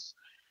somewhere else.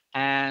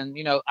 And,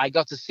 I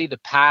got to see the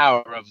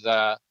power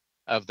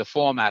of the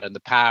format and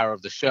the power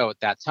of the show at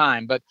that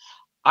time. But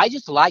I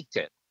just liked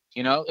it.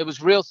 It was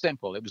real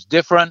simple. It was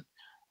different.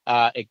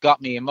 It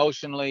got me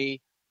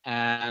emotionally,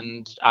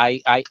 and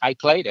I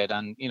played it,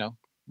 and,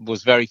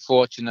 was very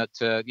fortunate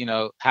to,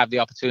 have the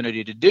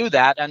opportunity to do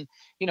that and,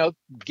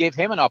 give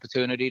him an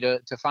opportunity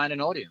to find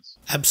an audience.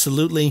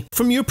 Absolutely.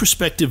 From your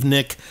perspective,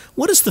 Nic,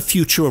 what does the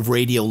future of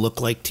radio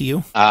look like to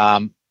you?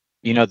 I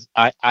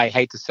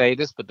hate to say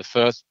this, but the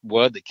first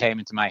word that came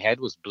into my head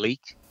was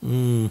bleak.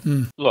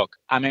 Mm-hmm. Look,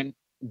 I mean,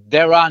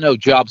 there are no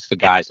jobs for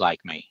guys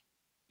like me,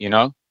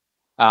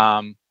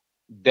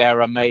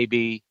 there are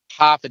maybe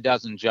half a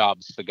dozen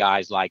jobs for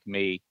guys like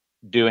me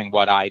doing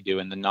what I do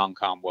in the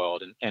non-com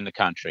world in the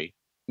country,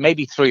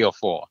 maybe 3 or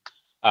 4.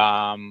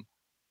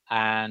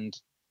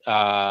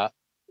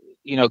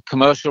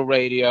 Commercial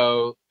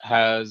radio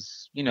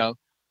has,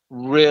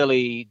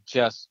 really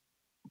just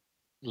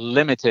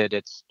limited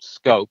its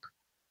scope.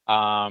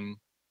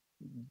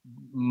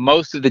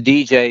 Most of the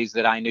DJs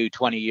that I knew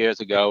 20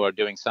 years ago are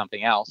doing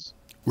something else,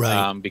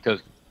 right?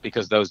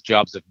 Because those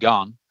jobs have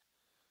gone.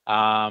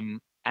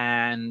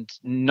 And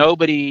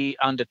nobody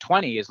under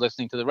 20 is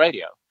listening to the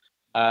radio.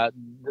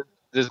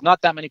 There's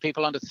not that many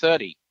people under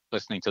 30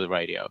 listening to the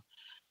radio.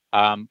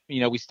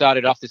 We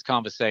started off this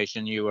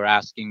conversation. You were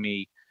asking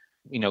me,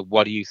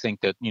 what do you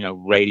think that,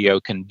 radio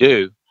can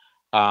do,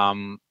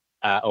 or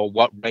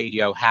what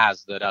radio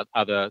has that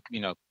other,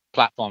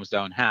 platforms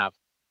don't have.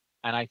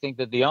 And I think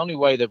that the only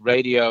way that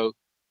radio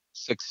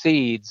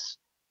succeeds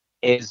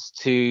is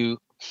to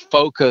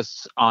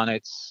focus on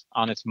its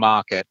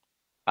market,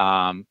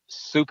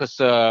 super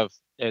serve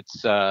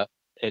its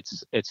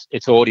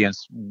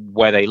audience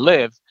where they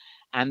live,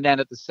 and then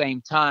at the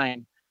same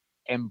time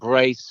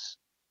embrace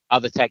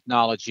other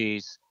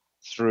technologies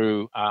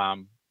through a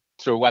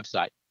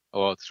website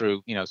or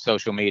through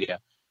social media.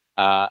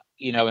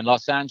 In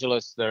Los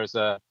Angeles, there's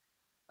a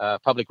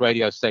public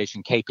radio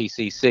station,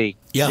 KPCC,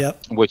 yeah,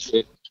 which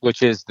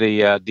which is the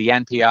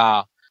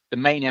NPR, the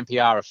main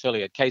NPR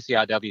affiliate.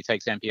 KCRW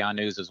takes NPR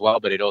news as well,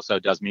 but it also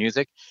does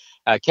music.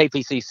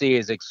 KPCC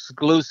is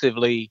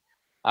exclusively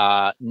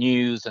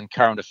news and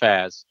current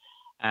affairs.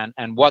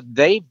 And what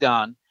they've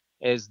done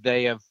is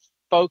they have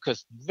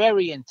focused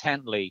very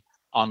intently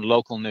on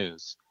local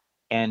news,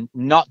 and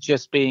not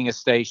just being a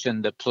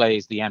station that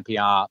plays the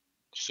NPR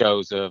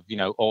shows of,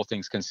 All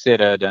Things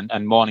Considered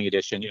and Morning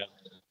Edition,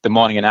 the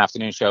morning and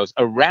afternoon shows.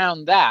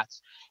 Around that,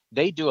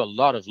 they do a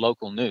lot of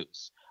local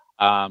news.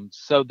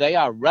 So they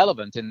are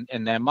relevant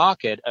in their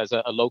market as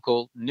a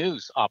local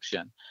news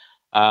option.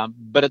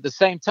 But at the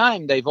same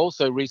time, they've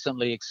also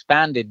recently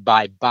expanded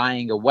by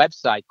buying a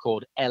website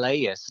called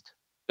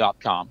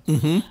LAist.com.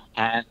 Mm-hmm.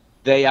 And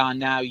they are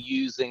now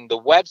using the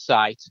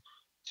website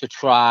to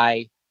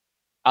try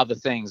other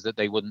things that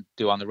they wouldn't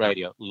do on the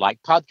radio, like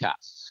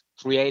podcasts,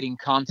 creating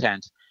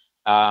content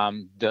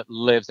that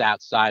lives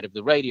outside of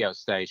the radio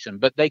station.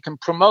 But they can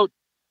promote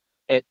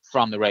it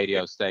from the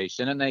radio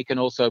station, and they can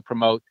also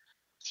promote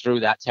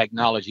through that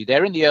technology.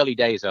 They're in the early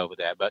days over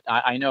there, but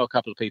I know a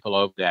couple of people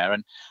over there,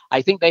 and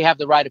I think they have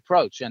the right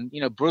approach. And,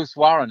 Bruce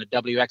Warren at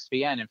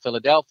WXPN in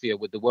Philadelphia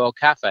with the World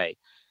Cafe,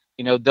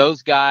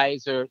 those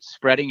guys are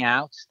spreading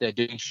out. They're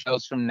doing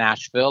shows from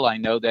Nashville. I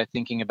know they're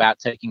thinking about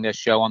taking their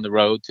show on the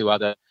road to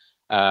other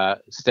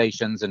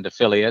stations and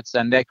affiliates,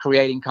 and they're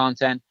creating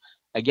content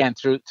again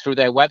through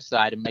their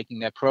website and making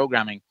their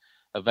programming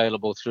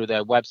available through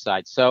their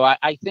website. So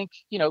I think,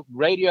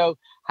 radio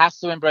has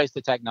to embrace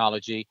the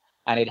technology,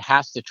 and it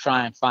has to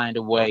try and find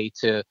a way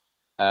to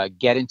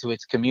get into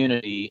its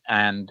community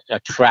and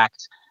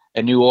attract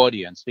a new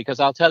audience. Because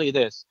I'll tell you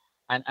this,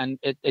 and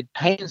it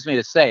pains me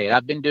to say it,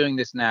 I've been doing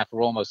this now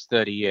for almost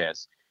 30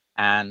 years,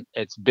 and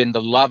it's been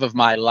the love of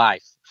my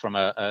life from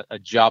a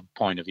job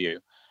point of view.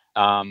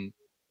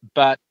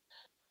 But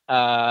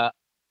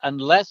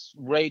unless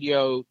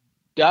radio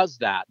does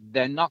that,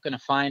 they're not going to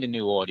find a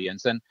new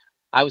audience. And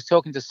I was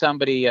talking to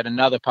somebody at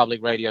another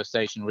public radio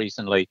station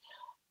recently,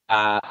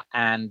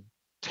 and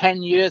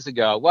 10 years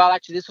ago, well,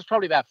 actually, this was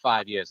probably about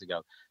 5 years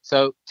ago.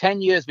 So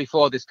 10 years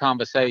before this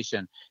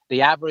conversation,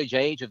 the average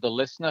age of the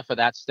listener for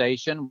that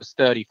station was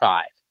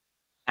 35.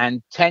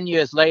 And 10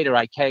 years later,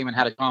 I came and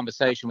had a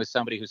conversation with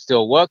somebody who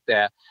still worked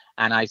there.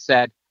 And I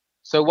said,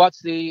 so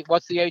what's the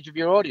age of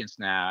your audience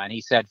now? And he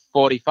said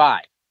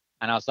 45.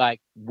 And I was like,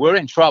 we're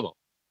in trouble,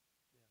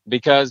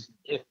 because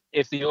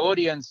if the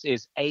audience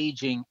is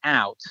aging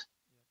out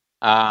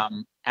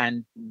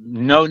and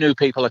no new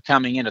people are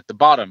coming in at the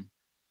bottom,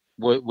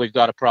 we've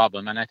got a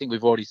problem. And I think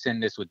we've already seen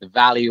this with the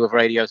value of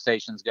radio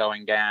stations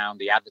going down,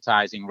 the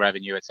advertising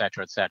revenue, et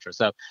cetera, et cetera.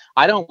 So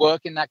I don't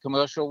work in that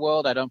commercial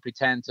world. I don't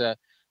pretend to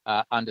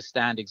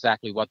understand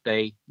exactly what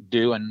they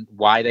do and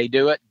why they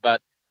do it.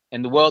 But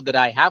in the world that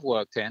I have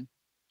worked in,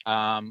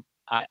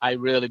 I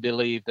really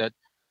believe that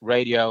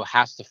radio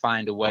has to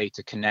find a way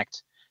to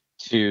connect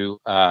to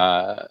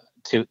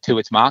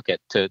its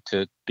market,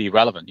 to be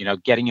relevant,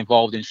 getting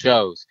involved in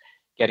shows,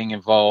 getting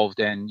involved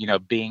in,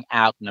 being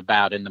out and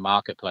about in the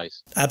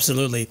marketplace.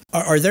 Absolutely.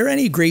 Are there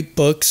any great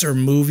books or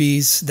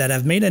movies that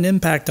have made an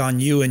impact on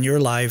you in your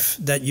life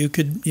that you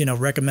could,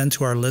 recommend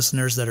to our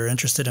listeners that are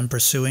interested in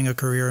pursuing a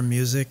career in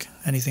music?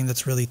 Anything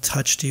that's really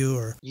touched you?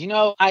 Or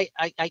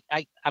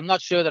I'm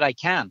not sure that I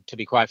can, to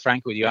be quite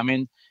frank with you. I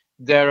mean,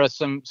 there are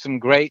some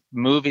great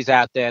movies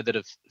out there that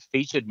have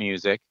featured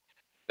music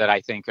that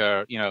I think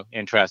are,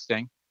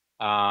 interesting.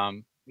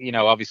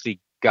 Obviously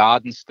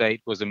Garden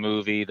State was a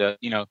movie that,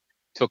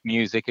 took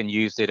music and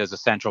used it as a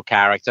central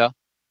character.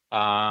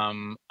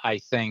 I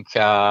think,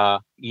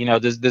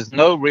 there's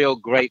no real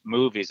great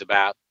movies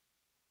about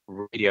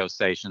radio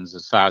stations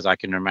as far as I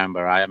can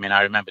remember. I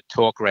remember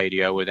Talk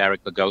Radio with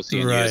Eric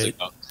Bogosian years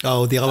ago.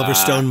 Oh, the Oliver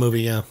Stone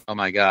movie, yeah. Oh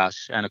my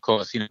gosh. And of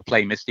course,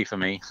 Play Misty for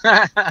Me.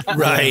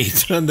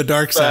 Right, on the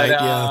dark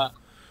side,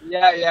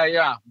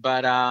 yeah.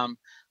 But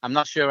I'm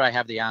not sure I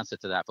have the answer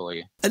to that for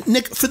you.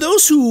 Nic, for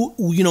those who,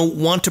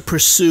 want to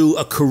pursue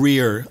a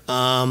career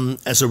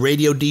as a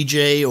radio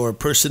DJ or a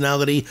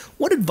personality,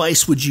 what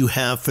advice would you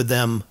have for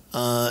them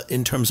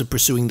in terms of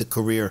pursuing the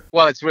career?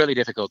 Well, it's really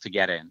difficult to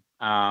get in.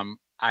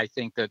 I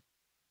think that,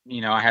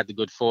 I had the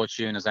good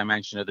fortune, as I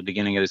mentioned at the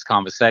beginning of this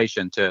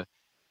conversation, to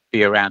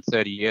be around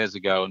 30 years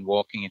ago and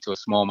walking into a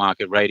small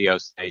market radio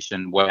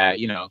station where,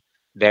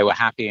 they were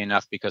happy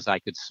enough because I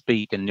could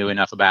speak and knew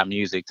enough about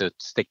music to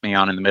stick me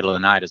on in the middle of the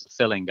night as a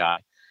fill-in guy.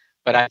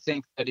 But I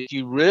think that if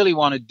you really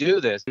want to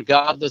do this,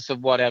 regardless of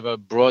whatever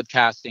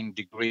broadcasting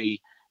degree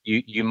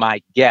you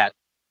might get,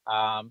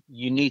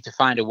 you need to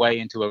find a way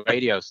into a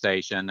radio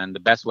station. And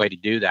the best way to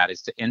do that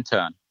is to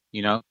intern.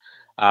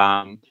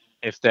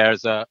 If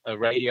there's a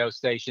radio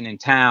station in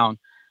town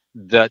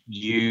that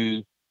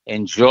you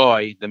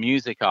enjoy the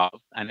music of,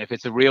 and if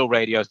it's a real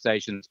radio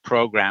station that's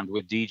programmed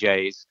with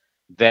DJs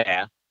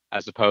there,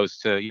 as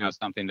opposed to,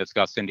 something that's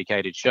got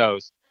syndicated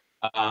shows,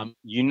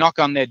 you knock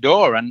on their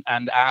door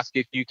and ask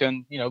if you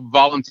can,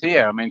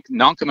 volunteer. I mean,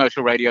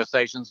 non-commercial radio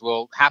stations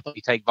will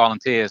happily take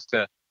volunteers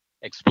to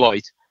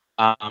exploit.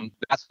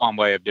 That's one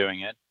way of doing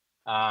it.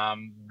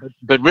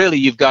 But really,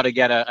 you've got to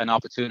get an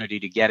opportunity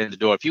to get in the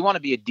door. If you want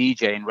to be a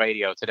DJ in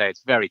radio today,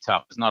 it's very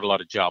tough. There's not a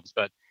lot of jobs.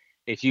 But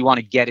if you want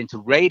to get into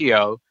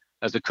radio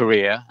as a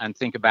career and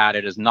think about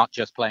it as not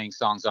just playing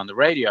songs on the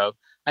radio,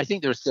 I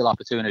think there are still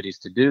opportunities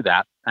to do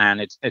that.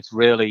 And it's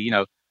really,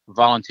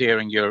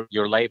 volunteering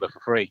your labor for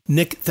free.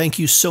 Nic, thank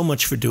you so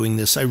much for doing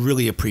this. I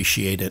really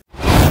appreciate it.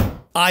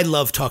 I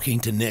love talking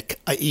to Nic.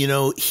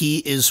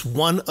 He is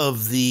one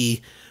of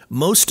the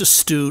most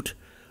astute,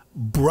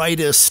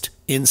 brightest,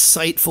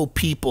 insightful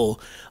people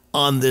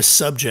on this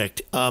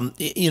subject.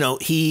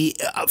 He,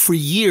 for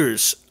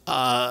years,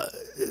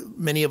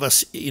 many of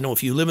us,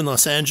 if you live in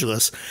Los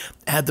Angeles,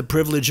 had the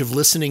privilege of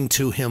listening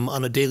to him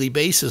on a daily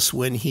basis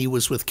when he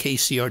was with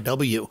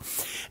KCRW.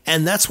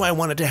 And that's why I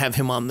wanted to have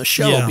him on the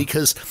show,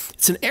 because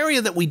it's an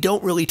area that we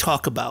don't really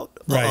talk about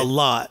a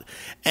lot.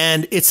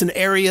 And it's an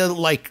area,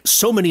 like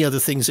so many other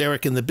things,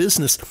 Eric, in the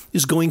business,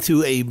 is going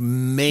through a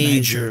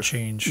major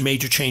change. And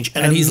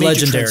he's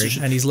legendary.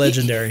 And he's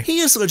legendary. He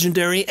is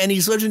legendary. And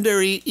he's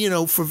legendary,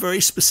 for a very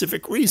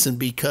specific reason,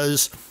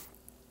 because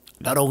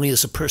not only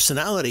as a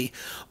personality,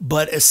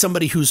 but as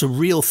somebody who's a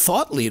real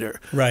thought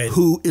leader,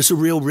 who is a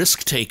real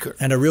risk taker.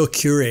 And a real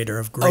curator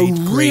of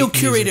great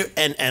curator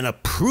and a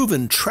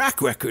proven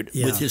track record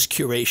with his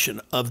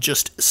curation of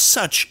just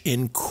such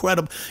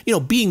incredible,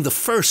 being the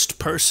first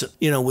person,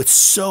 with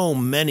so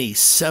many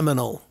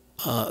seminal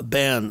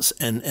bands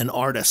and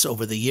artists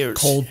over the years.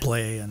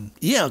 Coldplay and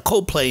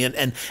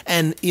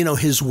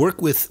his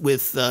work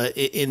with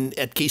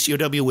at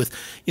KCRW with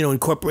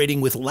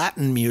incorporating with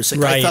Latin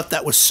music. I thought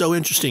that was so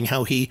interesting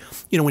how he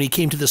when he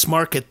came to this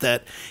market,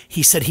 that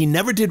he said he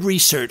never did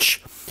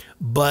research,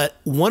 but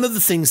one of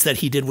the things that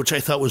he did, which I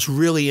thought was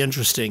really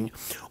interesting,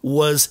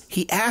 was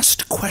he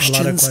asked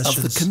questions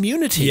of the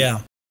community.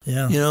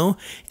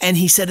 And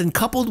he said, and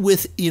coupled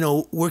with,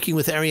 working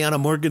with Ariana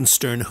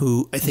Morgenstern,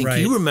 who I think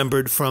you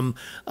remembered from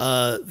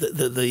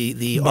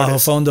the Bajo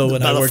Fondo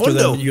when I worked with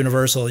him at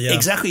Universal.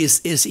 Exactly.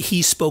 Is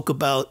he spoke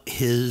about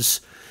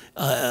his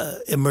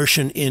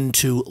immersion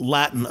into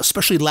Latin,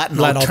 especially Latin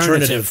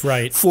alternative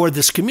for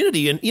this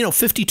community. And,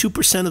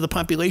 52% of the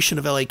population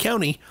of LA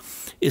County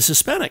is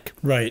Hispanic.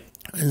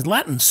 And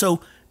Latin. So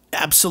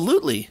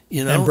absolutely,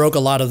 and broke a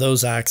lot of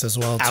those acts as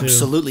well, too.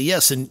 Absolutely,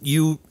 yes. And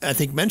you, I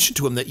think, mentioned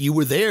to him that you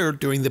were there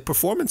during the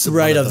performance of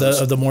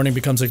the Morning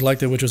Becomes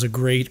Eclectic, which was a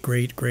great.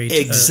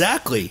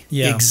 Exactly.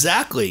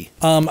 Exactly.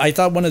 I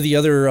thought one of the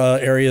other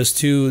areas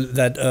too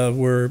that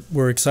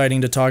were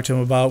exciting to talk to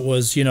him about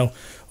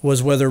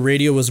was whether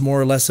radio was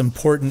more or less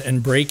important in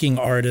breaking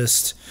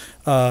artists,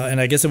 and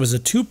I guess it was a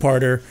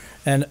two-parter.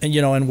 And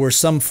were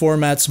some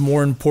formats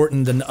more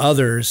important than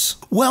others?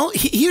 Well,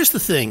 here's the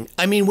thing.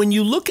 I mean, when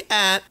you look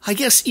at, I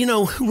guess,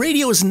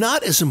 radio is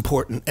not as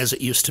important as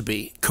it used to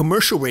be.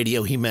 Commercial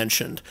radio, he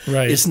mentioned,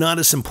 is not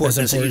as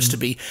important as it used to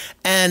be.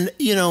 And,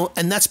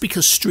 and that's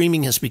because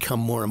streaming has become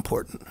more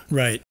important.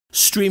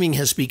 Streaming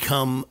has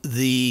become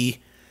that's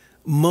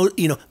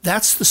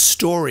the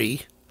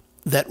story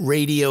that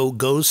radio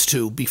goes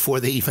to before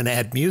they even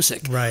add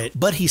music.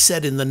 But he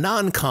said in the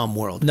non-com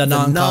world,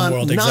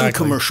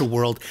 non-commercial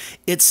world,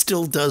 it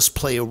still does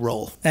play a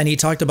role. And he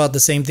talked about the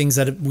same things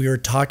that we were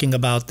talking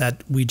about,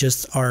 that we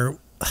just are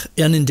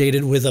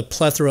inundated with a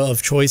plethora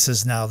of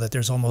choices now, that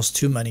there's almost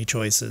too many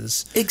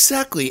choices.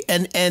 Exactly.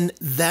 And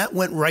that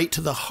went right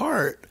to the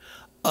heart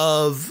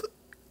of,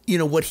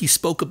 what he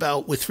spoke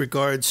about with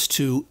regards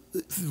to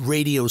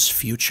radio's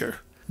future.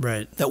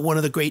 That one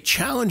of the great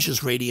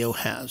challenges radio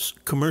has,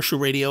 commercial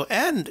radio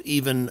and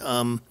even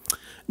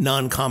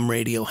non-com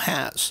radio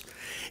has,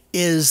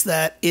 is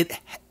that it,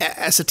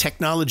 as a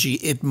technology,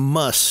 it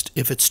must,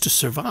 if it's to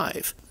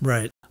survive,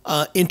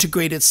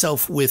 integrate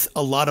itself with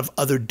a lot of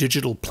other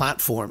digital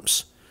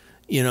platforms,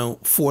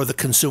 for the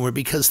consumer,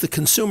 because the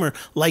consumer,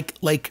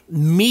 like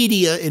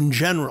media in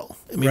general,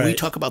 I mean, we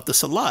talk about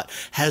this a lot,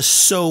 has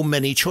so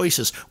many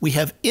choices. We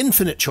have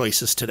infinite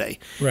choices today.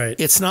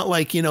 It's not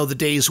like, the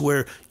days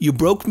where you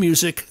broke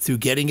music through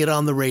getting it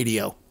on the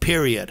radio,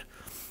 period.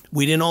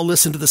 We didn't all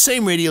listen to the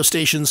same radio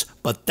stations,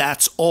 but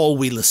that's all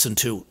we listened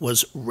to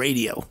was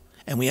radio.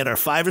 And we had our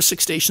 5 or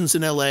 6 stations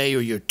in LA, or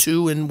your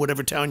 2 in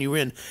whatever town you were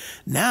in.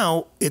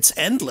 Now it's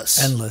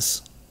endless.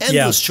 Endless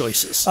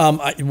choices.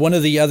 One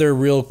of the other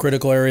real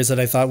critical areas that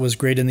I thought was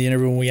great in the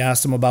interview, when we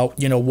asked him about,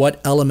 what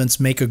elements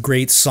make a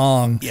great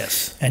song.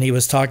 And he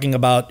was talking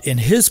about, in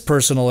his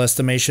personal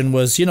estimation,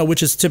 was,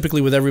 which is typically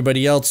with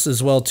everybody else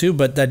as well too,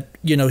 but that,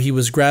 he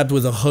was grabbed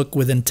with a hook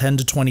within 10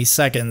 to 20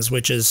 seconds,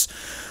 which is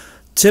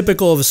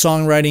typical of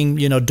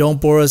songwriting.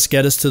 Don't bore us,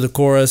 get us to the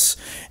chorus.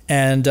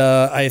 And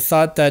I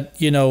thought that,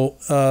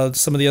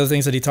 some of the other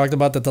things that he talked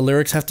about, that the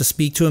lyrics have to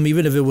speak to him,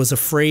 even if it was a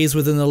phrase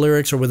within the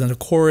lyrics or within a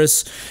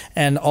chorus,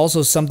 and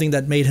also something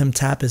that made him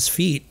tap his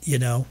feet,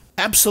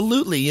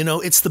 Absolutely.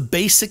 It's the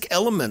basic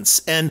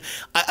elements. And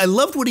I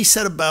loved what he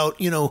said about,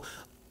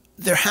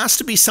 there has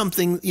to be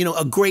something,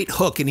 a great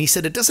hook. And he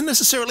said it doesn't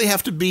necessarily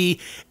have to be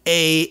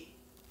a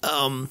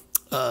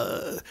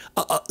a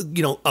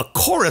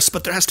chorus,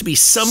 but there has to be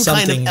some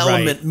kind of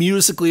element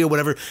musically or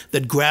whatever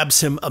that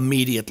grabs him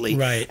immediately.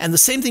 Right. And the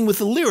same thing with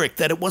the lyric,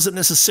 that it wasn't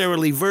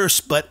necessarily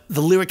verse, but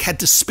the lyric had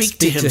to speak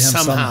to him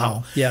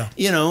somehow. Yeah.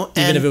 Even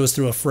if it was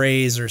through a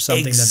phrase or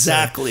something.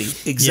 Exactly.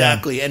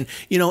 Yeah. And,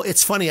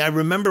 it's funny. I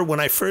remember when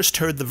I first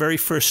heard the very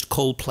first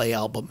Coldplay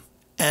album.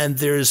 And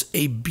there's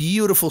a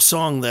beautiful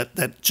song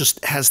that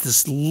just has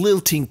this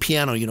lilting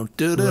piano,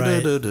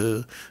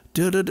 da-da-da-da-da,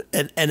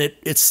 and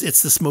it's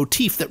this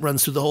motif that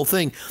runs through the whole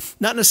thing.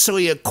 Not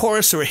necessarily a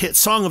chorus or a hit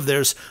song of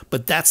theirs,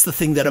 but that's the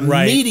thing that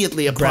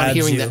immediately upon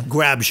hearing that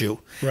grabs you.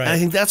 Right. And I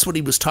think that's what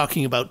he was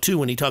talking about too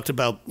when he talked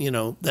about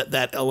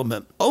that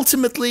element.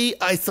 Ultimately,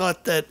 I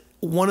thought that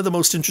one of the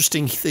most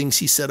interesting things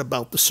he said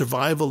about the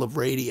survival of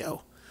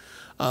radio,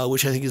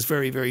 which I think is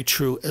very, very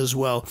true as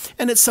well.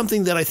 And it's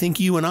something that I think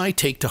you and I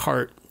take to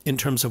heart in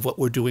terms of what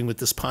we're doing with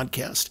this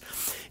podcast,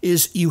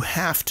 is you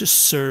have to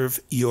serve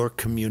your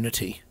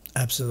community.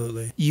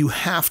 Absolutely. You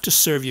have to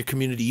serve your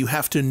community. You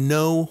have to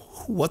know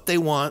what they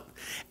want,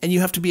 and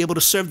you have to be able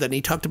to serve that. And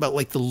he talked about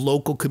the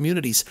local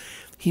communities.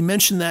 He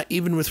mentioned that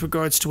even with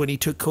regards to when he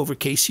took over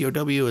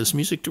KCRW as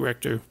music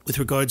director, with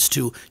regards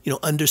to,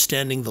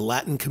 understanding the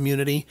Latin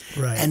community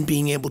and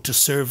being able to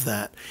serve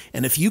that.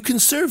 And if you can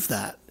serve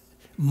that,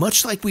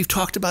 much like we've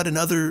talked about in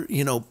other,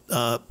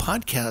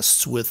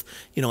 podcasts with,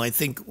 I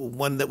think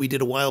one that we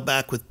did a while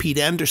back with Pete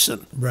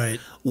Anderson,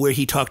 where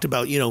he talked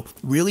about,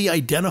 really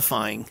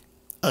identifying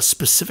a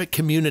specific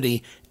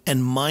community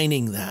and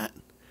mining that,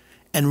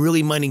 and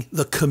really mining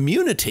the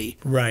community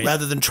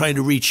rather than trying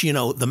to reach,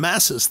 the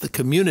masses, the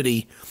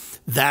community.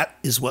 That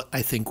is what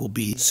I think will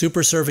be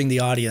super serving the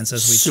audience,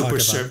 as we talk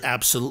about.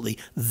 Absolutely.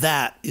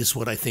 That is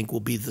what I think will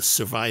be the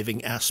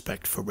surviving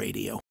aspect for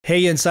radio.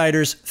 Hey,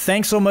 Insiders,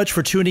 thanks so much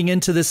for tuning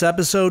into this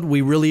episode.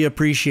 We really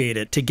appreciate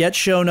it. To get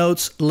show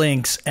notes,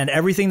 links, and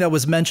everything that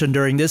was mentioned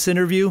during this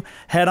interview,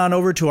 head on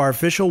over to our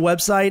official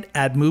website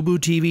at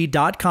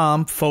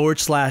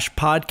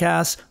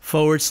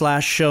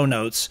MUBUTV.com/podcast/show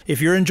notes.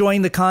 If you're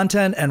enjoying the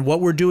content and what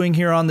we're doing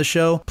here on the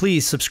show,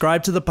 please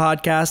subscribe to the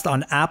podcast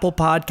on Apple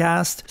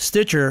Podcast,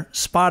 Stitcher,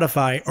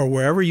 Spotify, or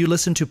wherever you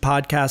listen to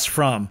podcasts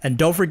from. And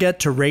don't forget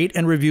to rate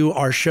and review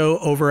our show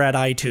over at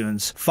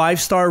iTunes.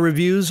 5-star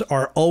reviews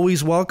are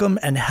always welcome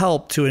and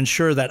help to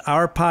ensure that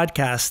our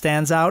podcast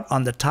stands out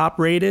on the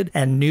top-rated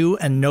and new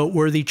and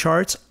noteworthy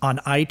charts on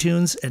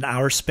iTunes in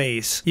our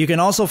space. You can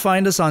also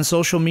find us on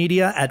social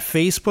media at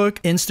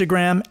Facebook,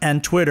 Instagram,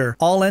 and Twitter,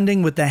 all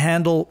ending with the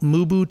handle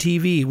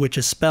MUBUTV, which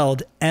is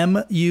spelled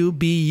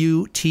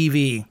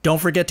MUBUTV.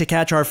 Don't forget to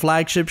catch our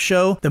flagship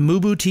show, the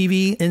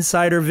MUBUTV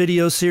Insider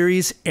Video Series,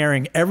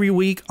 airing every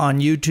week on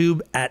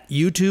YouTube at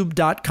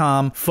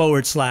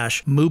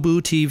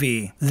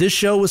youtube.com/MUBUTV. This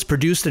show was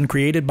produced and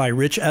created by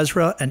Ritch,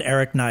 Esra, and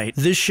Eric Knight.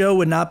 This show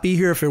would not be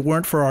here if it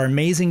weren't for our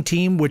amazing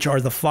team, which are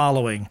the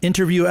following: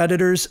 interview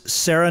editors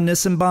Sarah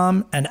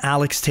Nissenbaum and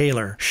Alex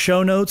Taylor.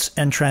 Show notes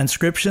and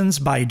transcriptions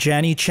by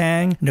Jani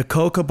Chang,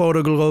 Nicole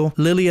Capodoglo,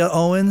 Lilia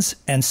Owens,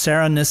 and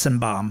Sarah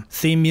Nissenbaum.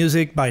 Theme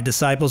music by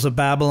Disciples of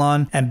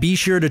Babylon. And be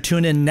sure to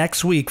tune in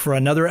next week for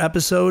another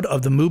episode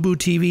of the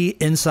MUBUTV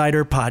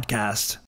Insider Podcast.